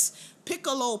Best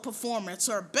Piccolo Performance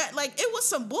or it was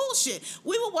some bullshit.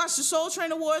 We would watch the Soul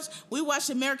Train Awards. We watched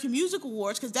the American Music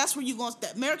Awards, because that's where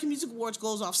the American Music Awards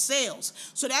goes off sales.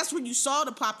 So that's where you saw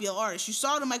the popular artists. You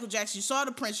saw the Michael Jackson. You saw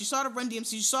the Prince. You saw the Run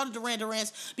DMC. You saw the Duran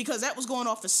Durans, because that was going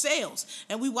off of sales.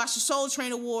 And we watched the Soul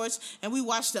Train Awards, and we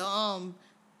watched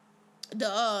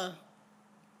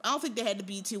I don't think they had the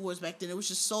BET Awards back then. It was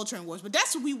just Soul Train Awards. But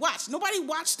that's what we watched. Nobody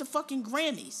watched the fucking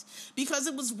Grammys because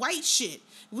it was white shit.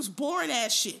 It was boring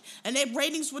ass shit. And their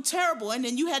ratings were terrible. And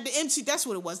then you had that's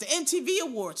what it was, the MTV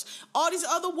Awards. All these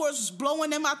other awards was blowing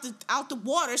them out the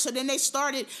water. So then they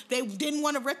didn't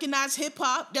want to recognize hip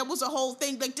hop. That was a whole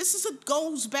thing.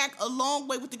 Goes back a long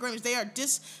way with the Grammys. They are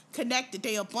disconnected.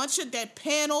 They a bunch of that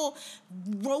panel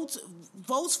votes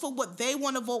for what they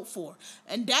want to vote for.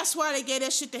 And that's why they gave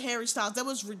that shit to Harry Styles. That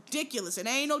was ridiculous. And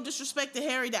ain't no disrespect to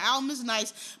Harry. The album is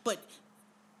nice, but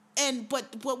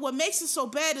what makes it so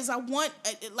bad is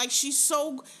she's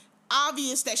so,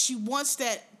 obvious that she wants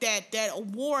that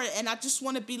award, and I just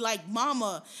want to be like,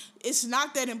 Mama, it's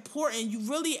not that important. You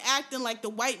really acting like the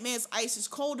white man's ice is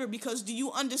colder, because do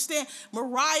you understand?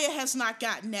 Mariah has not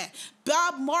gotten that.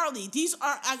 Bob Marley, these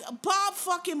are Bob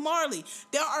fucking Marley.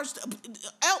 There are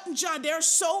Elton John. There are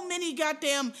so many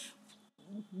goddamn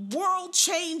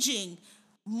world-changing,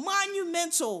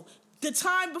 monumental, the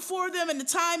time before them and the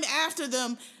time after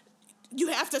them. You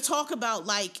have to talk about,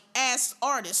 like, ass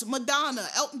artists. Madonna,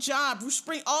 Elton John, Bruce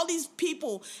Springsteen, all these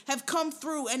people have come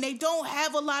through, and they don't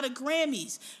have a lot of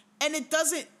Grammys. And it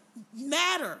doesn't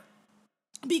matter,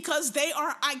 because they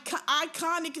are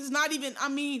iconic. Is not even, I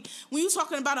mean, when you're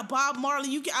talking about a Bob Marley,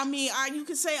 you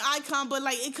can say icon, but,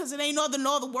 like, because it ain't no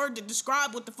other word to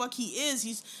describe what the fuck he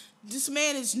is. This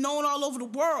man is known all over the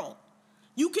world.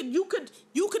 You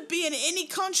could be in any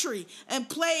country and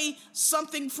play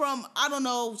something from, I don't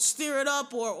know, Stir It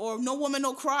Up or No Woman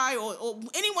No Cry or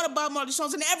any one of Bob Marley's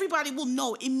songs, and everybody will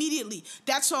know immediately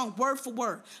that song word for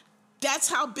word. That's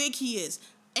how big he is.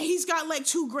 And he's got like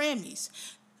 2 Grammys.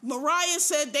 Mariah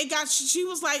said she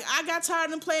was like, I got tired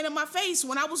of them playing in my face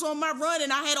when I was on my run,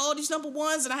 and I had all these number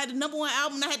ones, and I had the number 1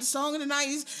 album, and I had the song in the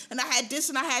 90s, and I had this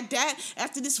and I had that,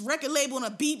 after this record label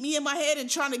and beat me in my head and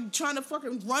trying to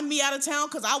fucking run me out of town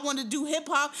because I wanted to do hip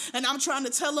hop, and I'm trying to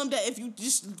tell them that if you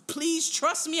just please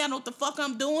trust me, I know what the fuck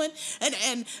I'm doing,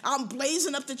 and I'm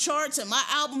blazing up the charts, and my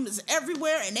album is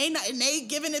everywhere, and they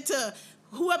giving it to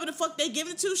whoever the fuck they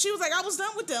giving it to. She was like, I was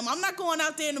done with them. I'm not going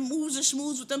out there in the moves and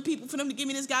schmooze with them people for them to give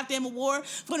me this goddamn award,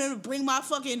 for them to bring my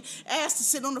fucking ass to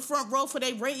sit on the front row for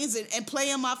their ratings and play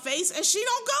in my face. And she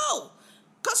don't go.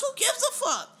 Because who gives a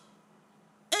fuck?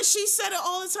 And she said it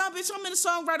all the time, bitch, I'm in the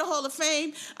Songwriter Hall of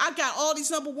Fame. I got all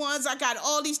these number 1s. I got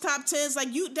all these top 10s. Like,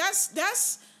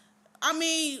 I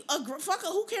mean,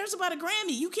 who cares about a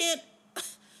Grammy?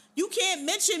 You can't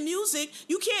mention music.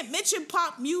 You can't mention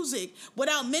pop music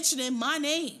without mentioning my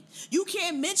name. You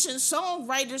can't mention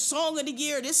songwriter, song of the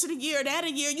year, this of the year, that of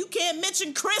the year. You can't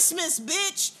mention Christmas,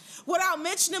 bitch, without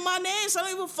mentioning my name. So I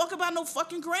don't even fuck about no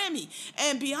fucking Grammy.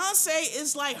 And Beyonce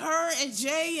is like her and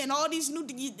Jay and all these new,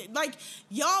 like,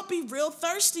 y'all be real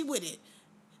thirsty with it.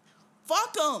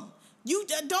 Fuck them. You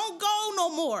don't go no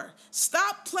more.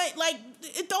 Stop playing. Like,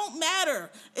 it don't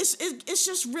matter. It's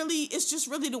just really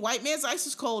the white man's ice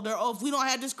is colder. Oh, if we don't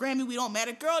have this Grammy, we don't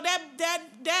matter. Girl,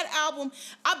 that album,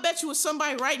 I bet you was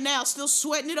somebody right now still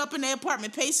sweating it up in their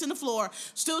apartment, pacing the floor,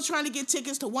 still trying to get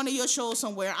tickets to one of your shows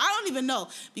somewhere. I don't even know,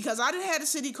 because I didn't have a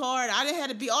city card. I didn't have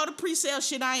to be all the pre-sale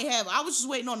shit I ain't have. I was just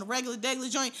waiting on the regular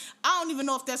joint. I don't even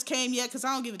know if that's came yet, because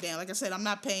I don't give a damn. Like I said, I'm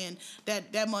not paying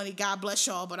that money. God bless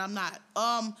y'all, but I'm not.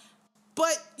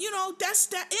 But, you know, that's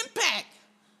the impact.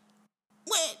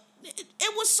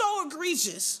 It was so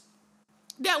egregious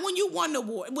that when you won the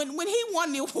award, when he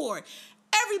won the award,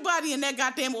 everybody in that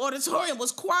goddamn auditorium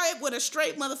was quiet with a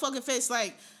straight motherfucking face,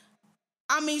 like,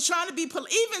 I mean, trying to be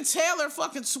polite. Even Taylor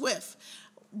fucking Swift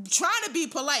trying to be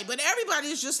polite, but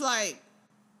everybody's just like,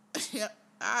 yeah,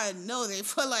 I know they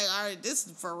feel like, all right, this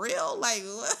is for real? Like,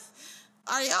 what?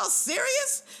 Are y'all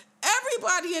serious?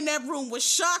 Everybody in that room was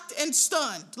shocked and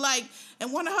stunned. Like,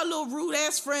 and one of her little rude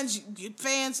ass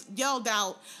fans yelled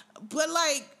out. But,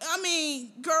 like, I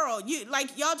mean, girl,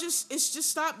 y'all just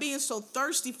stop being so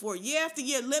thirsty for it. Year after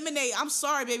year, Lemonade, I'm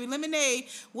sorry, baby, Lemonade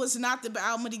was not the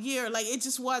album of the year. Like, it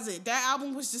just wasn't. That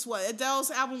album was just what?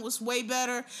 Adele's album was way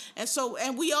better.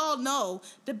 And we all know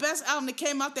the best album that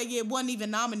came out that year wasn't even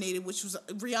nominated, which was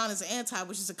Rihanna's Anti,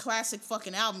 which is a classic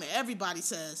fucking album, everybody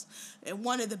says. And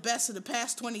one of the best of the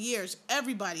past 20 years,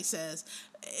 everybody says.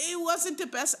 It wasn't the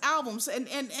best albums, and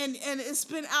it's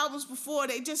been albums before.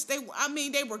 They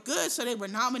were good, so they were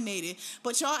nominated.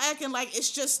 But y'all acting like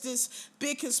it's just this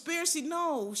big conspiracy.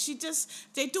 No,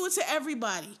 they do it to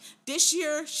everybody. This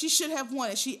year, she should have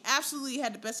won it. She absolutely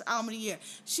had the best album of the year.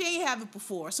 She ain't have it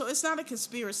before, so it's not a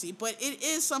conspiracy, but it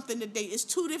is something that it's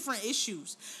 2 different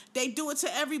issues. They do it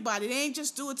to everybody. They ain't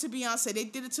just do it to Beyonce. They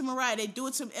did it to Mariah. They do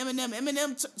it to Eminem.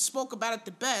 Eminem spoke about it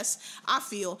the best, I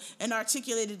feel, and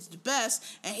articulated it the best.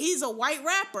 And he's a white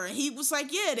rapper. And he was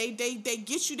like, yeah, they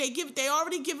get you, they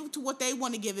already give it to what they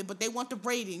want to give it, but they want the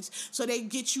ratings. So they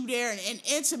get you there and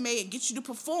intimate and get you to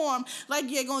perform like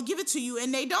they're going to give it to you,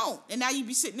 and they don't. And now you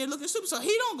be sitting there looking stupid. So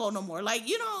he don't go no more. Like,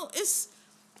 you know,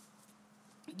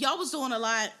 y'all was doing a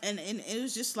lot, and it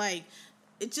was just like,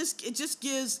 it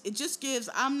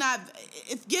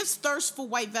gives thirst for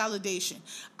white validation.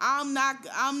 I'm not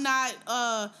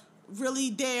really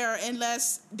there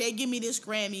unless they give me this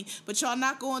Grammy. But y'all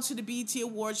not going to the BET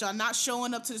Awards. Y'all not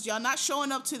showing up to this. Y'all not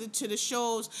showing up to the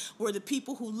shows where the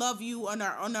people who love you are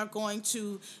not going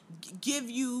to give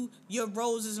you your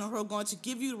roses and are going to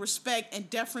give you the respect and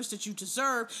deference that you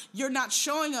deserve. You're not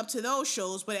showing up to those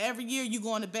shows, but every year you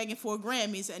go on to begging for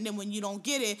Grammys, and then when you don't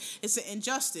get it, it's an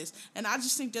injustice. And I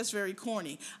just think that's very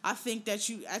corny. I think that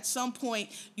you, at some point,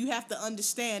 you have to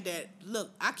understand that,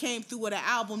 look, I came through with an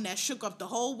album that shook up the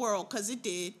whole world, because it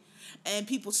did. And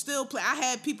people still play. I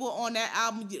had people on that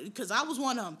album, because I was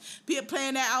one of them. People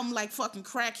playing that album like fucking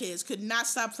crackheads. Could not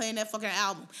stop playing that fucking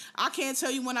album. I can't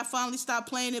tell you when I finally stopped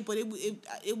playing it, but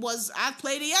it was, I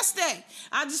played it yesterday.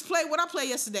 I just played what I played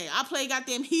yesterday. I played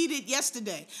goddamn Heated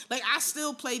yesterday. Like, I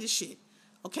still play the shit.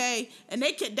 Okay, and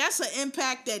that's an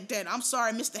impact that I'm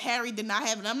sorry, Mr. Harry did not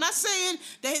have it. I'm not saying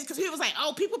that because he was like,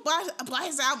 oh, people buy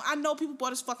his album. I know people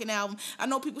bought his fucking album. I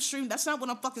know people streamed. That's not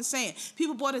what I'm fucking saying.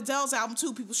 People bought Adele's album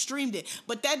too. People streamed it,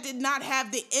 but that did not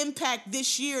have the impact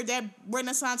this year that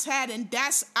Renaissance had, and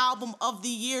that's album of the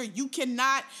year. You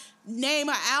cannot name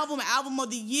an album of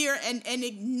the year and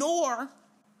ignore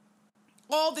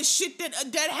all the shit that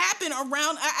happened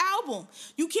around an album.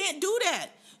 You can't do that.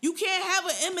 You can't have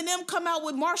an Eminem come out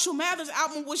with Marshall Mathers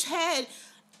album, which had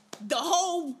the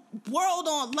whole world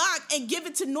on lock, and give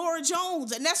it to Norah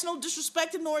Jones. And that's no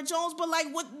disrespect to Norah Jones, but like,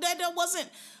 what? That wasn't.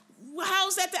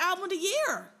 How's that the album of the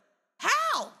year?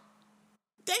 How?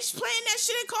 They playing that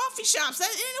shit in coffee shops.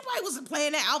 Nobody wasn't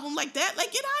playing that album like that.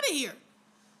 Like, get out of here.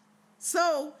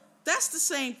 So that's the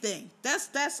same thing. That's.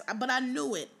 But I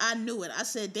knew it. I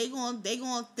said they gonna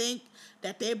think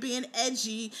that they're being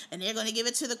edgy and they're gonna give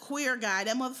it to the queer guy.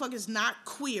 That motherfucker's not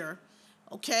queer,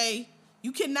 okay?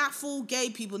 You cannot fool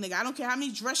gay people, nigga. I don't care how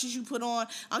many dresses you put on.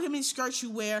 I don't care how many skirts you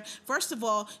wear. First of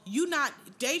all,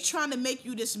 they trying to make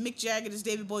you this Mick Jagger, this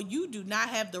David Bowie. You do not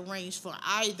have the range for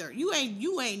either. You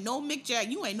ain't no Mick Jagger.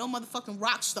 You ain't no motherfucking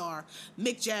rock star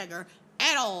Mick Jagger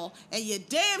at all. And you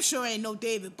damn sure ain't no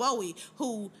David Bowie,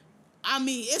 who, I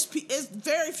mean, it's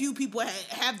very few people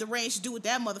have the range to do what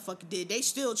that motherfucker did. They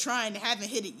still trying to haven't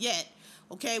hit it yet,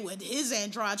 okay, with his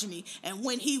androgyny. And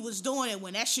when he was doing it,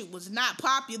 when that shit was not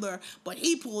popular, but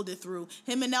he pulled it through,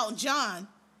 him and Elton John,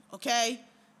 okay,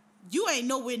 you ain't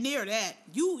nowhere near that.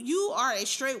 You are a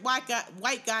straight white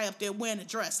guy up there wearing a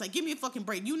dress. Like, give me a fucking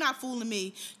break. You not fooling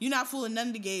me. You not fooling none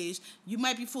of the gays. You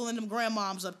might be fooling them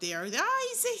grandmoms up there.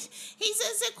 Oh,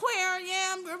 he's a queer.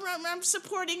 Yeah, I'm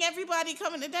supporting everybody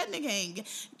coming to that nigga ain't.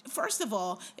 First of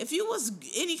all, if you was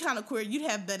any kind of queer, you'd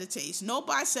have better taste. No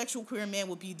bisexual queer man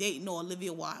would be dating no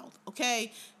Olivia Wilde.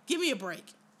 Okay, give me a break.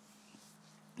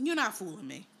 You're not fooling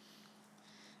me.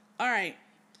 All right.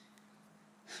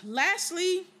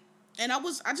 Lastly. And I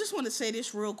just want to say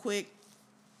this real quick.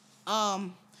 I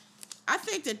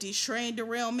think that these train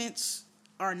derailments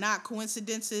are not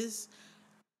coincidences.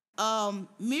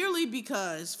 Merely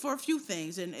because, for a few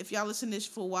things, and if y'all listen to this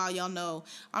for a while, y'all know,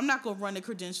 I'm not going to run the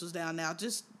credentials down now.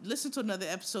 Just listen to another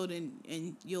episode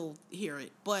and you'll hear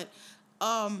it. But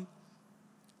I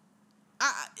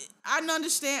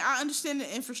understand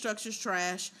the infrastructure's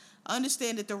trash. I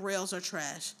understand that the rails are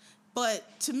trash.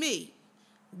 But to me,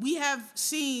 we have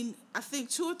seen, I think,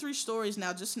 2 or 3 stories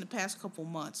now just in the past couple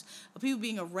months of people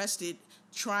being arrested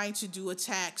trying to do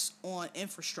attacks on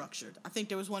infrastructure. I think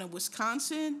there was one in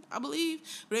Wisconsin, I believe,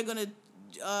 where they're going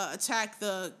to attack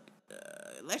the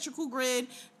electrical grid.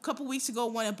 A couple weeks ago,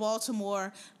 one in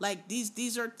Baltimore. Like,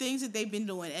 these are things that they've been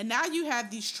doing. And now you have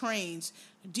these trains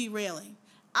derailing.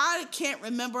 I can't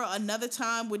remember another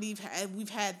time when we've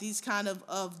had these kind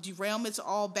of derailments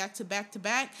all back to back to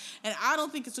back. And I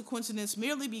don't think it's a coincidence,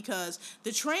 merely because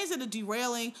the trains that are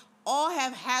derailing all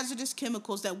have hazardous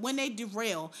chemicals that when they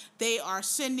derail, they are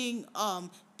sending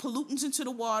pollutants into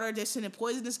the water. They're sending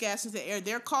poisonous gas into the air.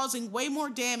 They're causing way more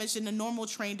damage than a normal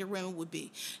train derailment would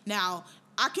be. Now,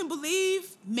 I can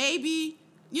believe maybe,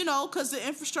 because the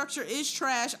infrastructure is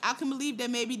trash, I can believe that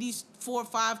maybe these 4 or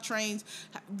 5 trains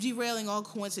derailing are a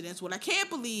coincidence. What I can't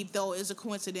believe, though, is a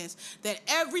coincidence that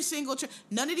every single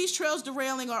none of these trails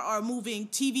derailing are moving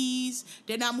TVs.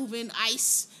 They're not moving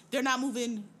ice. They're not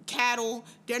moving cattle.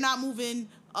 They're not moving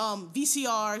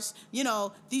VCRs.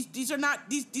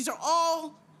 These are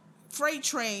all freight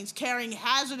trains carrying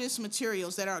hazardous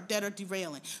materials that are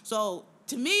derailing. So,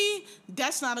 to me,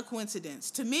 that's not a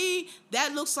coincidence. To me,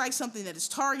 that looks like something that is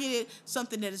targeted,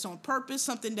 something that is on purpose,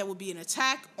 something that would be an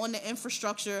attack on the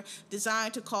infrastructure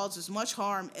designed to cause as much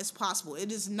harm as possible.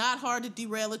 It is not hard to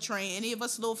derail a train. Any of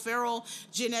us little feral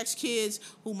Gen X kids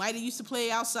who might have used to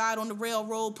play outside on the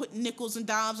railroad, putting nickels and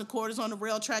dimes and quarters on the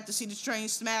rail track to see the train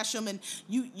smash them, and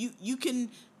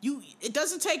it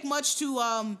doesn't take much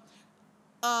to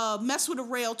mess with a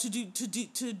rail to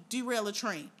derail a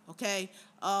train. Okay,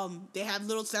 they have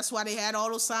little. That's why they had all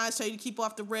those signs tell you to keep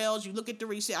off the rails. You look at the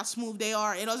rails, see how smooth they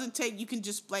are. It doesn't take. You can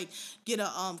just like get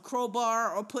a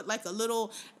crowbar or put like a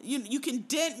little. You can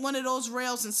dent one of those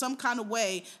rails in some kind of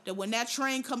way that when that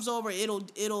train comes over,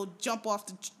 it'll jump off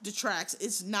the tracks.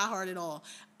 It's not hard at all.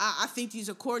 I think these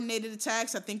are coordinated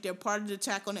attacks. I think they're part of the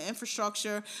attack on the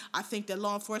infrastructure. I think that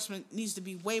law enforcement needs to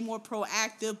be way more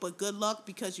proactive, but good luck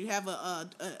because you have a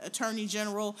attorney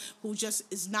general who just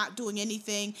is not doing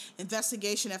anything,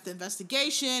 investigation after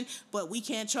investigation, but we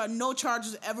can't charge, no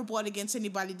charges ever brought against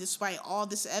anybody despite all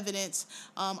this evidence.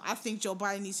 I think Joe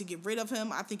Biden needs to get rid of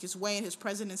him. I think it's weighing his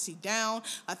presidency down.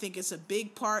 I think it's a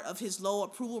big part of his low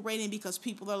approval rating because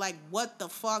people are like, what the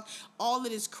fuck? All of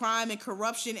this crime and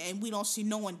corruption and we don't see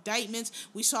no indictments.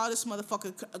 We saw this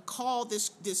motherfucker call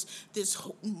this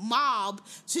mob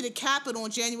to the Capitol on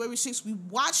January 6th. We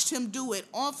watched him do it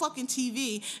on fucking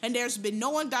TV, and there's been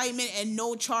no indictment and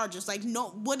no charges. Like,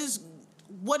 no, what is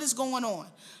going on?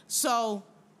 So,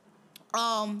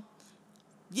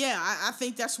 yeah, I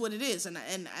think that's what it is, and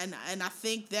I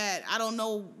think that I don't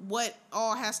know what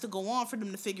all has to go on for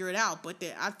them to figure it out, but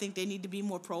I think they need to be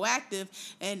more proactive,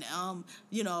 and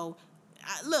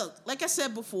look, like I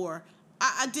said before,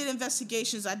 I did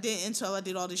investigations, I did intel, I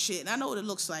did all this shit, and I know what it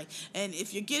looks like. And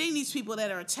if you're getting these people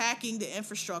that are attacking the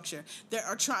infrastructure, that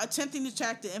are attempting to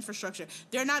attack the infrastructure,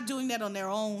 they're not doing that on their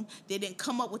own. They didn't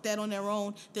come up with that on their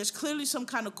own. There's clearly some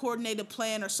kind of coordinated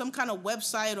plan or some kind of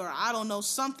website or I don't know,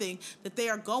 something that they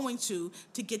are going to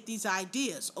get these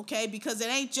ideas, okay? Because it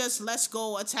ain't just let's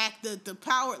go attack the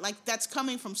power, like that's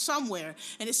coming from somewhere.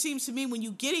 And it seems to me when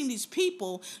you're getting these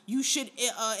people, you should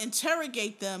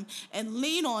interrogate them and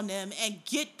lean on them and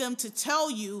get them to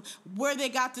tell you where they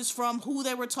got this from, who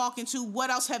they were talking to, what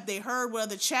else have they heard, what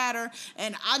other chatter,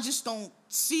 and I just don't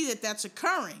see that that's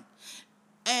occurring.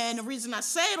 And the reason I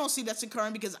say I don't see that's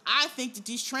occurring because I think that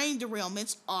these train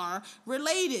derailments are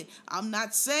related. I'm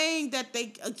not saying that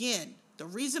the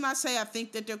reason I say I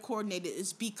think that they're coordinated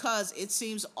is because it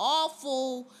seems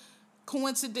awful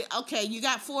coincident. Okay, you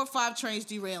got 4 or 5 trains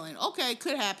derailing. Okay,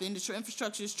 could happen. The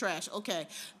infrastructure is trash. Okay,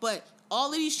 but all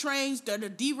of these trains that are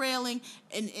derailing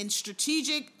in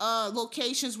strategic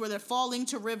locations where they're falling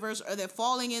to rivers or they're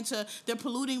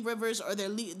polluting rivers or they're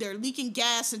leaking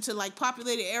gas into like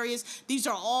populated areas. These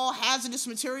are all hazardous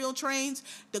material trains.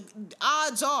 The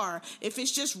odds are if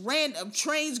it's just random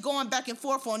trains going back and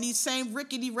forth on these same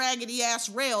rickety raggedy ass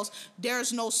rails,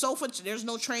 there's no there's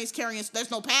no trains carrying,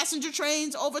 there's no passenger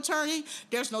trains overturning,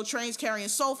 there's no trains carrying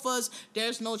sofas,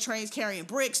 there's no trains carrying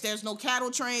bricks, there's no cattle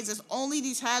trains, there's only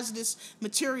these hazardous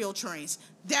material trains.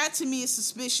 That to me is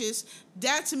suspicious.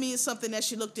 That to me is something that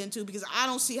she looked into because I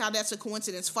don't see how that's a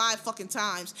coincidence 5 fucking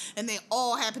times and they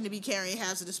all happen to be carrying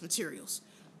hazardous materials.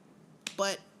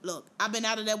 But look, I've been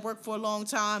out of that work for a long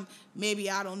time. Maybe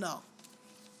I don't know.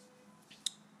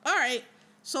 All right.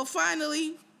 So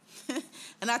finally,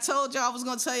 and I told y'all I was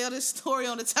going to tell y'all this story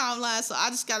on the timeline, so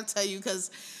I just got to tell you because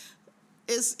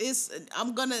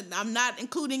I'm not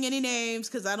including any names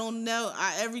because I don't know.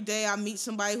 Every day I meet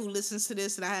somebody who listens to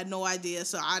this and I had no idea,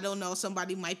 so I don't know.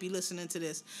 Somebody might be listening to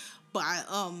this, but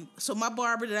so my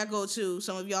barber that I go to,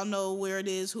 some of y'all know where it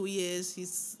is, who he is.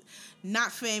 He's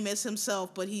not famous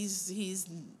himself, but he's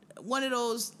one of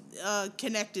those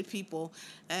connected people,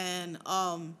 and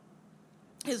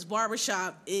his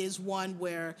barbershop is one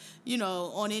where,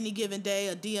 on any given day,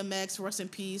 a DMX, rest in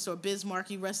peace, or Biz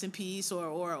Markie, rest in peace,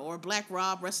 or Black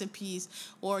Rob, rest in peace,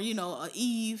 or, a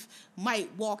Eve might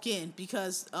walk in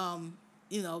because,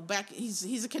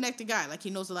 he's a connected guy. Like, he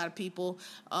knows a lot of people.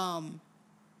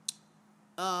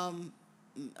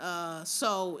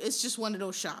 So it's just one of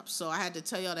those shops. So I had to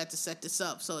tell y'all that to set this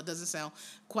up so it doesn't sound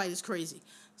quite as crazy.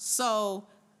 So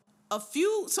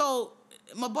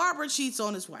my barber cheats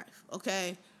on his wife,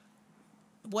 okay?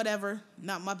 Whatever,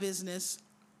 not my business,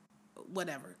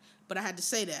 whatever. But I had to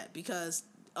say that because,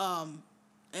 so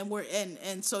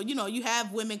you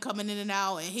have women coming in and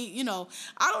out, and he,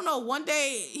 I don't know, one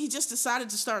day he just decided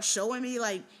to start showing me,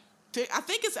 like,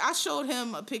 I showed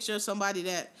him a picture of somebody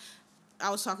that I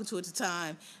was talking to at the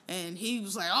time, and he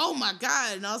was like, oh my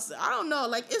God, and I don't know,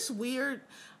 like, it's weird.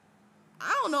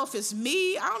 I don't know if it's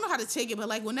me. I don't know how to take it, but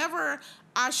like whenever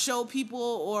I show people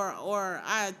or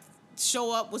I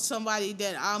show up with somebody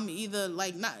that I'm either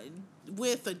like not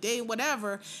with or dating,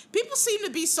 whatever, people seem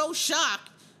to be so shocked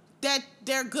that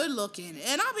they're good looking.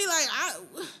 And I'll be like,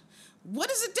 what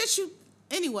is it that you,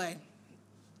 anyway,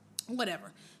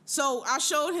 whatever. So I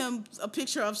showed him a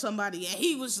picture of somebody and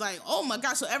he was like, oh my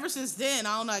God. So ever since then,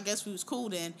 I don't know, I guess we was cool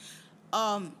then.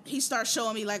 He started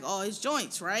showing me like all his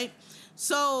joints, right?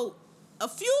 So a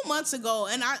few months ago,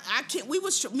 and I can't.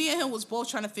 Me and him was both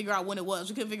trying to figure out when it was.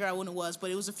 We couldn't figure out when it was,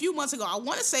 but it was a few months ago. I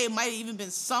want to say it might have even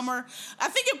been summer. I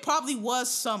think it probably was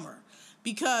summer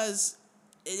because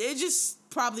it just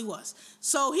probably was.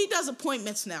 So he does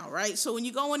appointments now, right? So when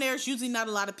you go in there, it's usually not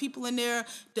a lot of people in there.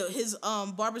 His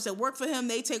barbers that work for him,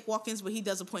 they take walk-ins, but he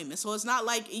does appointments. So it's not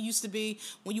like it used to be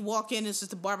when you walk in, it's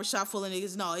just a barbershop full of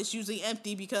niggas. No, it's usually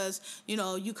empty because,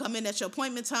 you come in at your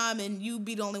appointment time and you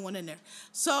be the only one in there.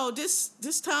 So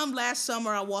this time last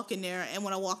summer, I walk in there, and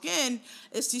when I walk in,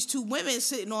 it's these two women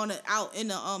sitting out in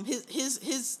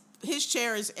the his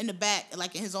chair is in the back,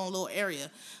 like in his own little area.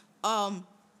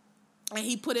 And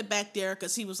he put it back there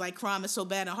because he was like, crime is so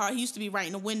bad in Harlem. He used to be right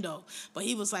in the window. But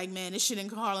he was like, man, this shit in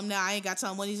Harlem now. I ain't got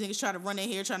time when these niggas try to run in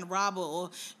here trying to rob her or,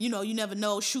 you never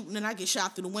know, shooting and I get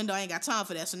shot through the window. I ain't got time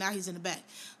for that. So now he's in the back.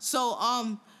 So,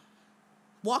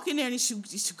 walk in there and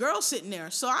these two girls sitting there.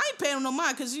 So I ain't paying them no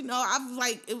mind because, and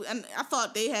I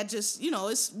thought they had just,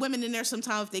 it's women in there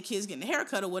sometimes if their kids getting a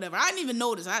haircut or whatever. I didn't even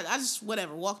notice. I just,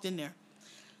 whatever, walked in there.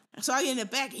 So I get in the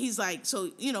back. He's like, so,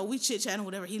 we chit-chatting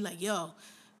whatever. He like, yo,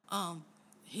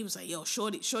 he was like, yo,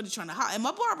 shorty trying to holler. And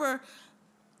my barber,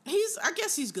 I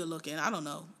guess he's good looking. I don't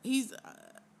know. He's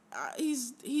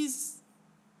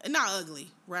not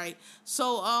ugly, right?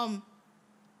 So,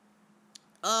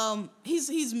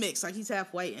 he's mixed. Like, he's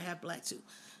half white and half black, too.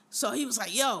 So he was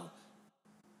like, yo,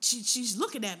 she's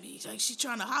looking at me. Like, she's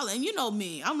trying to holler. And you know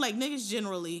me. I'm like, niggas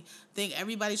generally think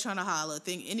everybody's trying to holler,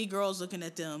 think any girl's looking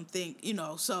at them, think,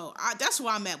 so that's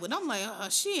where I'm at with. I'm like,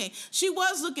 she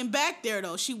was looking back there,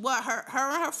 though. She was, her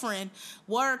and her friend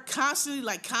were constantly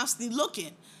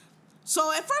looking.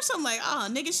 So at first I'm like,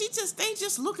 nigga, they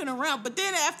just looking around. But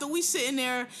then after we sitting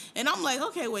there, and I'm like,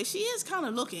 okay, wait, she is kind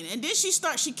of looking. And then she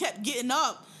kept getting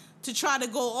up to try to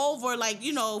go over,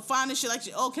 finding shit,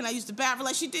 can I use the bathroom?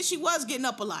 Like, she was getting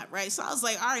up a lot, right? So I was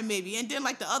like, all right, maybe. And then,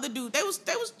 the other dude, they was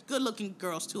good-looking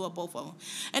girls, too, or both of them.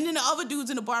 And then the other dudes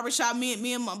in the barbershop,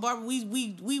 me and my barber,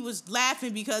 we was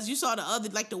laughing because you saw the other,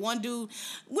 the one dude,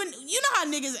 when, you know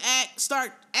how niggas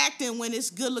start acting when it's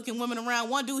good-looking women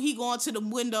around. One dude, he going to the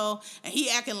window, and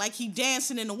he acting like he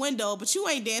dancing in the window, but you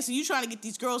ain't dancing. You trying to get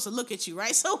these girls to look at you,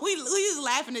 right? So we was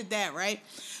laughing at that, right?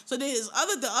 So then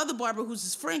the other barber, who's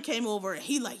his friend, came over, and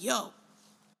he like, yo,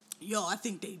 I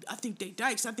think they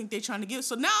dykes. I think they trying to get.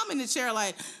 So now I'm in the chair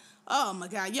like, oh my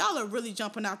God, y'all are really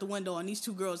jumping out the window on these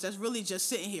two girls that's really just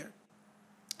sitting here.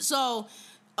 So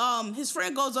his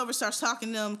friend goes over, starts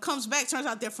talking to them, comes back, turns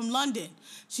out they're from London.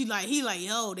 He like,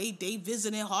 yo, they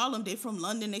visiting Harlem, they from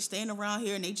London, they staying around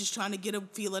here, and they just trying to get a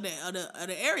feel of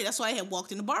the area. That's why I had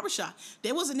walked in the barbershop.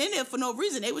 They wasn't in there for no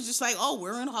reason. They was just like, oh,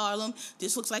 we're in Harlem,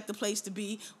 this looks like the place to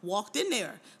be. Walked in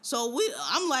there. So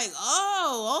I'm like,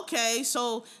 oh, okay.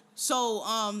 So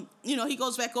he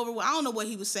goes back over. I don't know what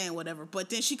he was saying, whatever. But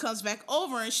then she comes back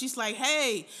over and she's like,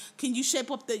 hey, can you shape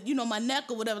up my neck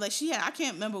or whatever? Like I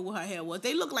can't remember what her hair was.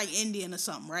 They look like Indian or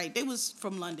something, right? They was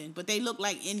from London, but they look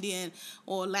like Indian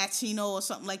or Latino or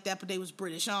something like that, but they was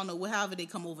British. I don't know, however they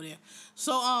come over there.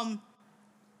 So,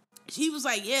 he was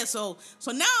like, yeah, so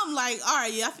now I'm like, all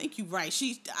right, yeah, I think you're right.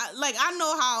 I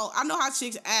know how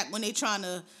chicks act when they trying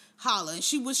to holler, and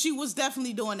she was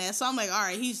definitely doing that. So I'm like, all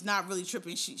right, he's not really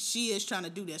tripping. She is trying to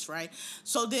do this, right?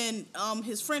 So then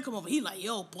his friend come over. He like,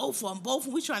 yo, both of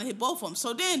them. We trying to hit both of them.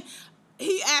 So then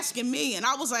he asking me, and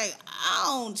I was like,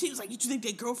 she was like, you think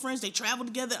they girlfriends? They travel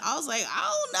together? I was like,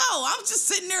 I don't know. I'm just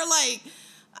sitting there like,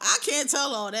 I can't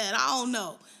tell all that. I don't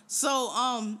know. So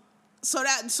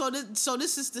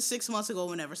this is the 6 months ago,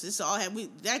 whenever. So this all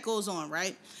that goes on,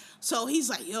 right? So he's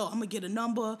like, yo, I'm going to get a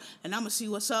number, and I'm going to see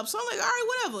what's up. So I'm like, all right,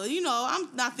 whatever.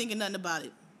 I'm not thinking nothing about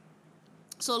it.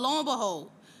 So lo and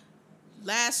behold,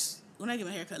 when I get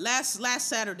my haircut, last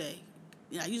Saturday,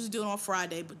 I usually do it on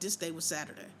Friday, but this day was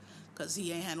Saturday because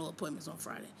he ain't had no appointments on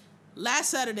Friday. Last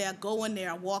Saturday, I go in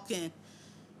there, I walk in,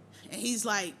 and he's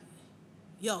like,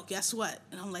 yo, guess what?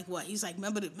 And I'm like, what? He's like,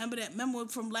 remember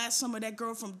from last summer, them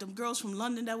girls from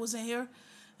London that was in here?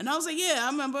 And I was like, yeah,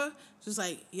 I remember. She was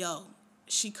like, yo,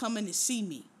 she coming to see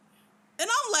me. And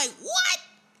I'm like, what?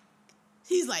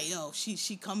 He's like, yo,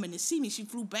 she coming to see me. She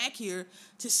flew back here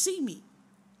to see me.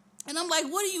 And I'm like,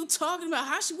 what are you talking about?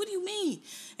 What do you mean?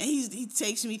 And he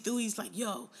takes me through. He's like,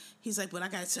 yo, but I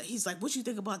got to tell, he's like, what you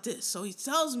think about this? So he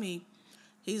tells me,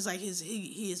 he's like,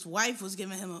 his wife was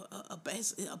giving him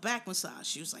a back massage.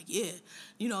 She was like, yeah,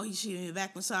 she gave me a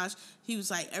back massage. He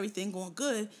was like, everything going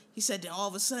good. He said, then all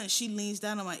of a sudden she leans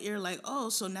down on my ear like, oh,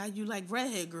 so now you like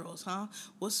redhead girls, huh?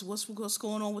 What's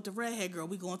going on with the redhead girl?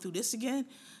 We going through this again?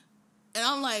 And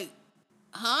I'm like,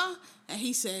 huh? And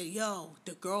he said, yo,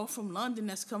 the girl from London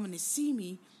that's coming to see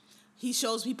me,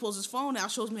 he pulls his phone out,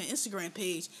 shows me an Instagram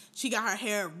page. She got her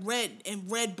hair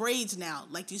red braids now,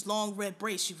 like these long red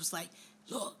braids. She was like,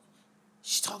 look,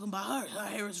 she's talking about her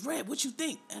hair is red. What you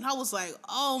think? And I was like,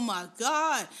 oh my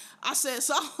God. I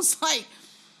was like,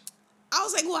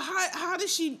 well, how did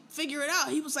she figure it out?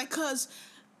 He was like, cause,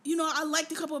 I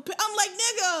liked a couple of I'm like,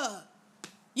 nigga,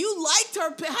 you liked her. How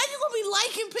you gonna be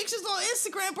liking pictures on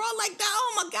Instagram, bro? Like that?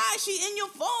 Oh my God, she in your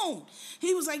phone.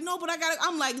 He was like, no, but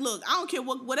I'm like, look, I don't care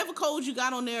whatever code you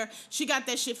got on there. She got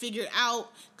that shit figured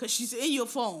out because she's in your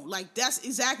phone. Like that's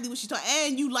exactly what she's talking.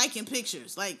 And you liking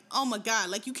pictures. Like, oh my God,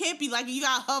 like you can't be liking. You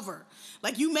gotta hover.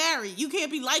 Like you married. You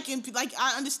can't be liking. Like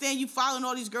I understand you following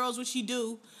all these girls, what she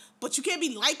do. But you can't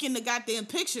be liking the goddamn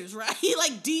pictures, right?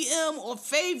 Like DM or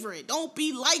favorite. Don't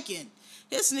be liking.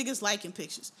 This nigga's liking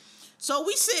pictures. So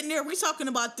we sitting there, we talking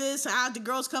about this, how the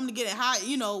girls come to get it hot,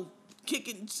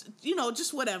 kicking,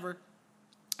 just whatever.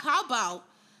 How about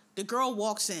the girl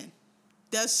walks in?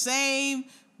 The same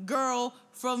girl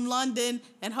from London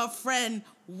and her friend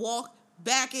walk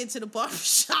back into the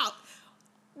barbershop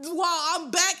while I'm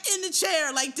back in the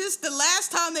chair. Like this, the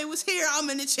last time they was here, I'm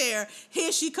in the chair.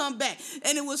 Here she come back.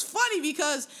 And it was funny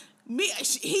because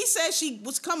he said she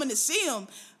was coming to see him,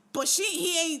 but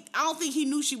I don't think he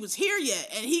knew she was here yet.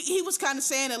 And he was kind of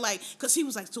saying it like, because he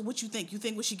was like, so what you think? You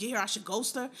think when she get here, I should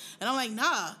ghost her? And I'm like,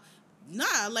 nah,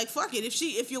 like, fuck it.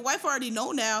 If your wife already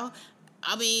know now,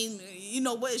 I mean,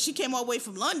 what, she came all the way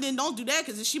from London, don't do that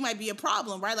because she might be a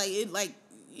problem, right? Like,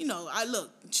 I look,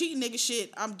 cheating nigga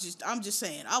shit, I'm just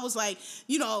saying. I was like,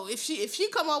 if she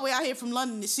come all the way out here from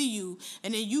London to see you,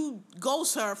 and then you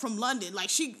ghost her from London, like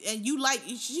she can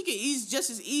just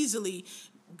as easily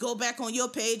go back on your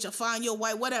page or find your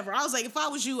wife, whatever. I was like, if I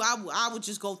was you, I would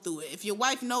just go through it. If your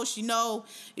wife knows, she know.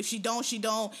 If she don't, she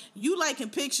don't. You liking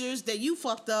pictures that you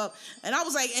fucked up. And I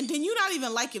was like, and then you not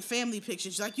even liking family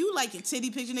pictures. Like, you liking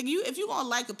titty pictures. Nigga, if you gonna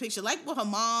like a picture, like with her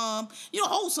mom,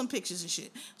 wholesome pictures and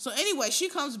shit. So anyway, she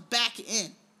comes back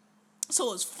in.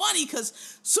 So it's funny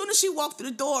because soon as she walked through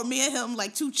the door, me and him,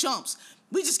 like two chumps,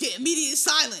 we just get immediate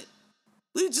silent.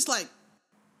 We were just like,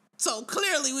 so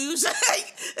clearly we was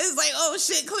like, it's like, oh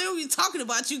shit, clearly we talking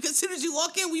about you, because as soon as you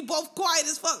walk in, we both quiet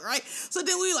as fuck, right? So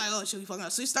then we like, oh shit, we fucking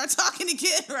up. So we start talking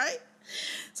again, right?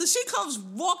 So she comes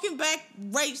walking back,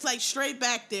 right, like straight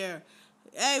back there.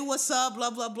 Hey, what's up, blah,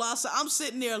 blah, blah. So I'm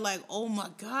sitting there like, oh my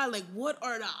God, like what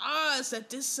are the odds that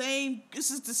this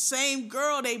is the same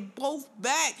girl, they both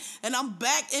back, and I'm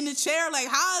back in the chair, like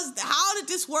how did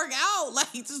this work out?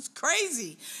 Like, this is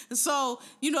crazy. And so,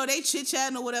 they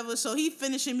chit-chatting or whatever, so he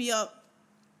finishing me up,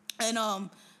 and so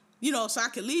I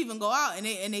could leave and go out, and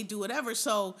they do whatever.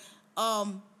 So,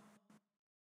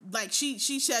 like she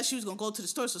said she was gonna go to the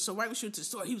store, so right when she went to the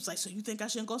store, he was like, so you think I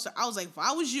shouldn't go? So I was like, if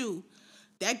I was you,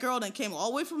 that girl then came all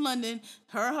the way from London,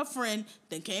 her friend,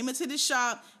 then came into the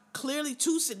shop, clearly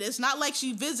it's not like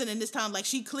she visiting this time, like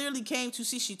she clearly came to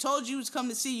see, she told you was coming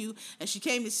to see you, and she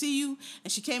came to see you,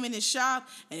 and she came in this shop,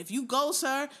 and if you ghost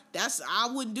her,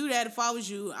 I wouldn't do that if I was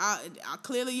you. I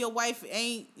clearly your wife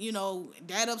ain't,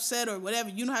 that upset or whatever.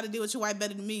 You know how to deal with your wife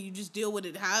better than me. You just deal with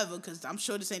it however, because I'm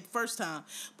sure this ain't the first time.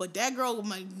 But that girl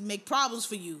might make problems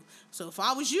for you. So if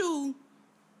I was you,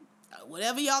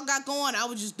 whatever y'all got going, I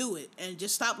would just do it and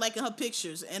just stop liking her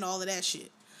pictures and all of that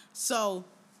shit. So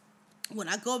when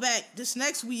I go back this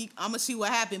next week, I'm gonna see what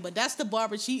happened. But that's the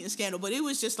barber cheating scandal. But it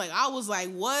was just like, I was like,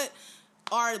 what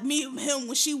are me and him,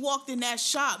 when she walked in that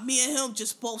shop, me and him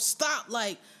just both stopped.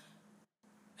 Like,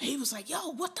 he was like,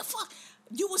 yo, what the fuck?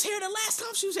 You was here the last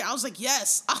time she was here? I was like,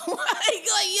 yes. I'm like,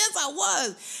 yes, I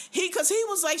was. Because he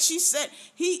was like, she said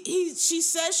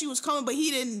she was coming, but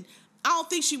he didn't. I don't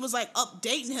think she was like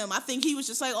updating him. I think he was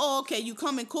just like, oh, okay, you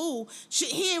coming, cool. He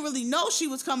didn't really know she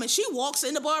was coming. She walks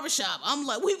in the barbershop. I'm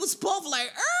like, we was both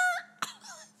like,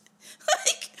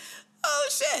 like, oh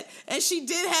shit. And she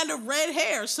did have the red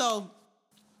hair. So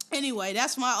anyway,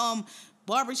 that's my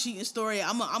barber cheating story.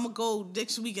 I'm gonna go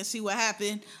next week and see what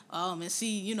happened, and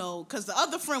see, because the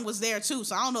other friend was there too,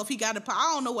 so I don't know if he got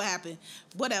I don't know what happened.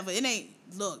 Whatever, it ain't.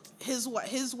 Look, his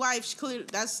wife, clearly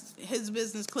that's his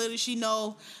business. Clearly, she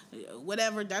know.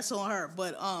 Whatever, that's on her.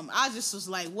 But I just was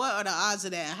like, what are the odds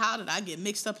of that? And how did I get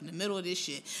mixed up in the middle of this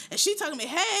shit? And she talking to me,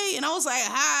 hey, and I was like,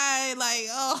 hi, like,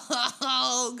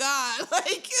 oh God,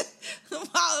 like,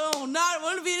 I do not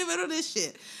want to be in the middle of this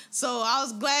shit. So I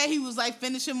was glad he was like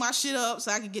finishing my shit up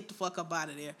so I could get the fuck up out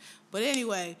of there. But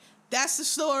anyway, that's the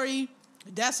story.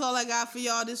 That's all I got for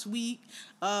y'all this week.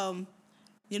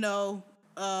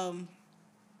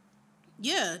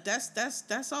 Yeah,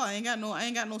 that's all. I ain't got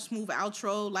no smooth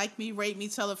outro. Like me, rate me,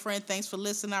 tell a friend. Thanks for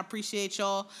listening. I appreciate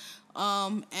y'all.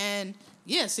 And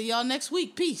yeah, see y'all next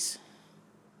week. Peace.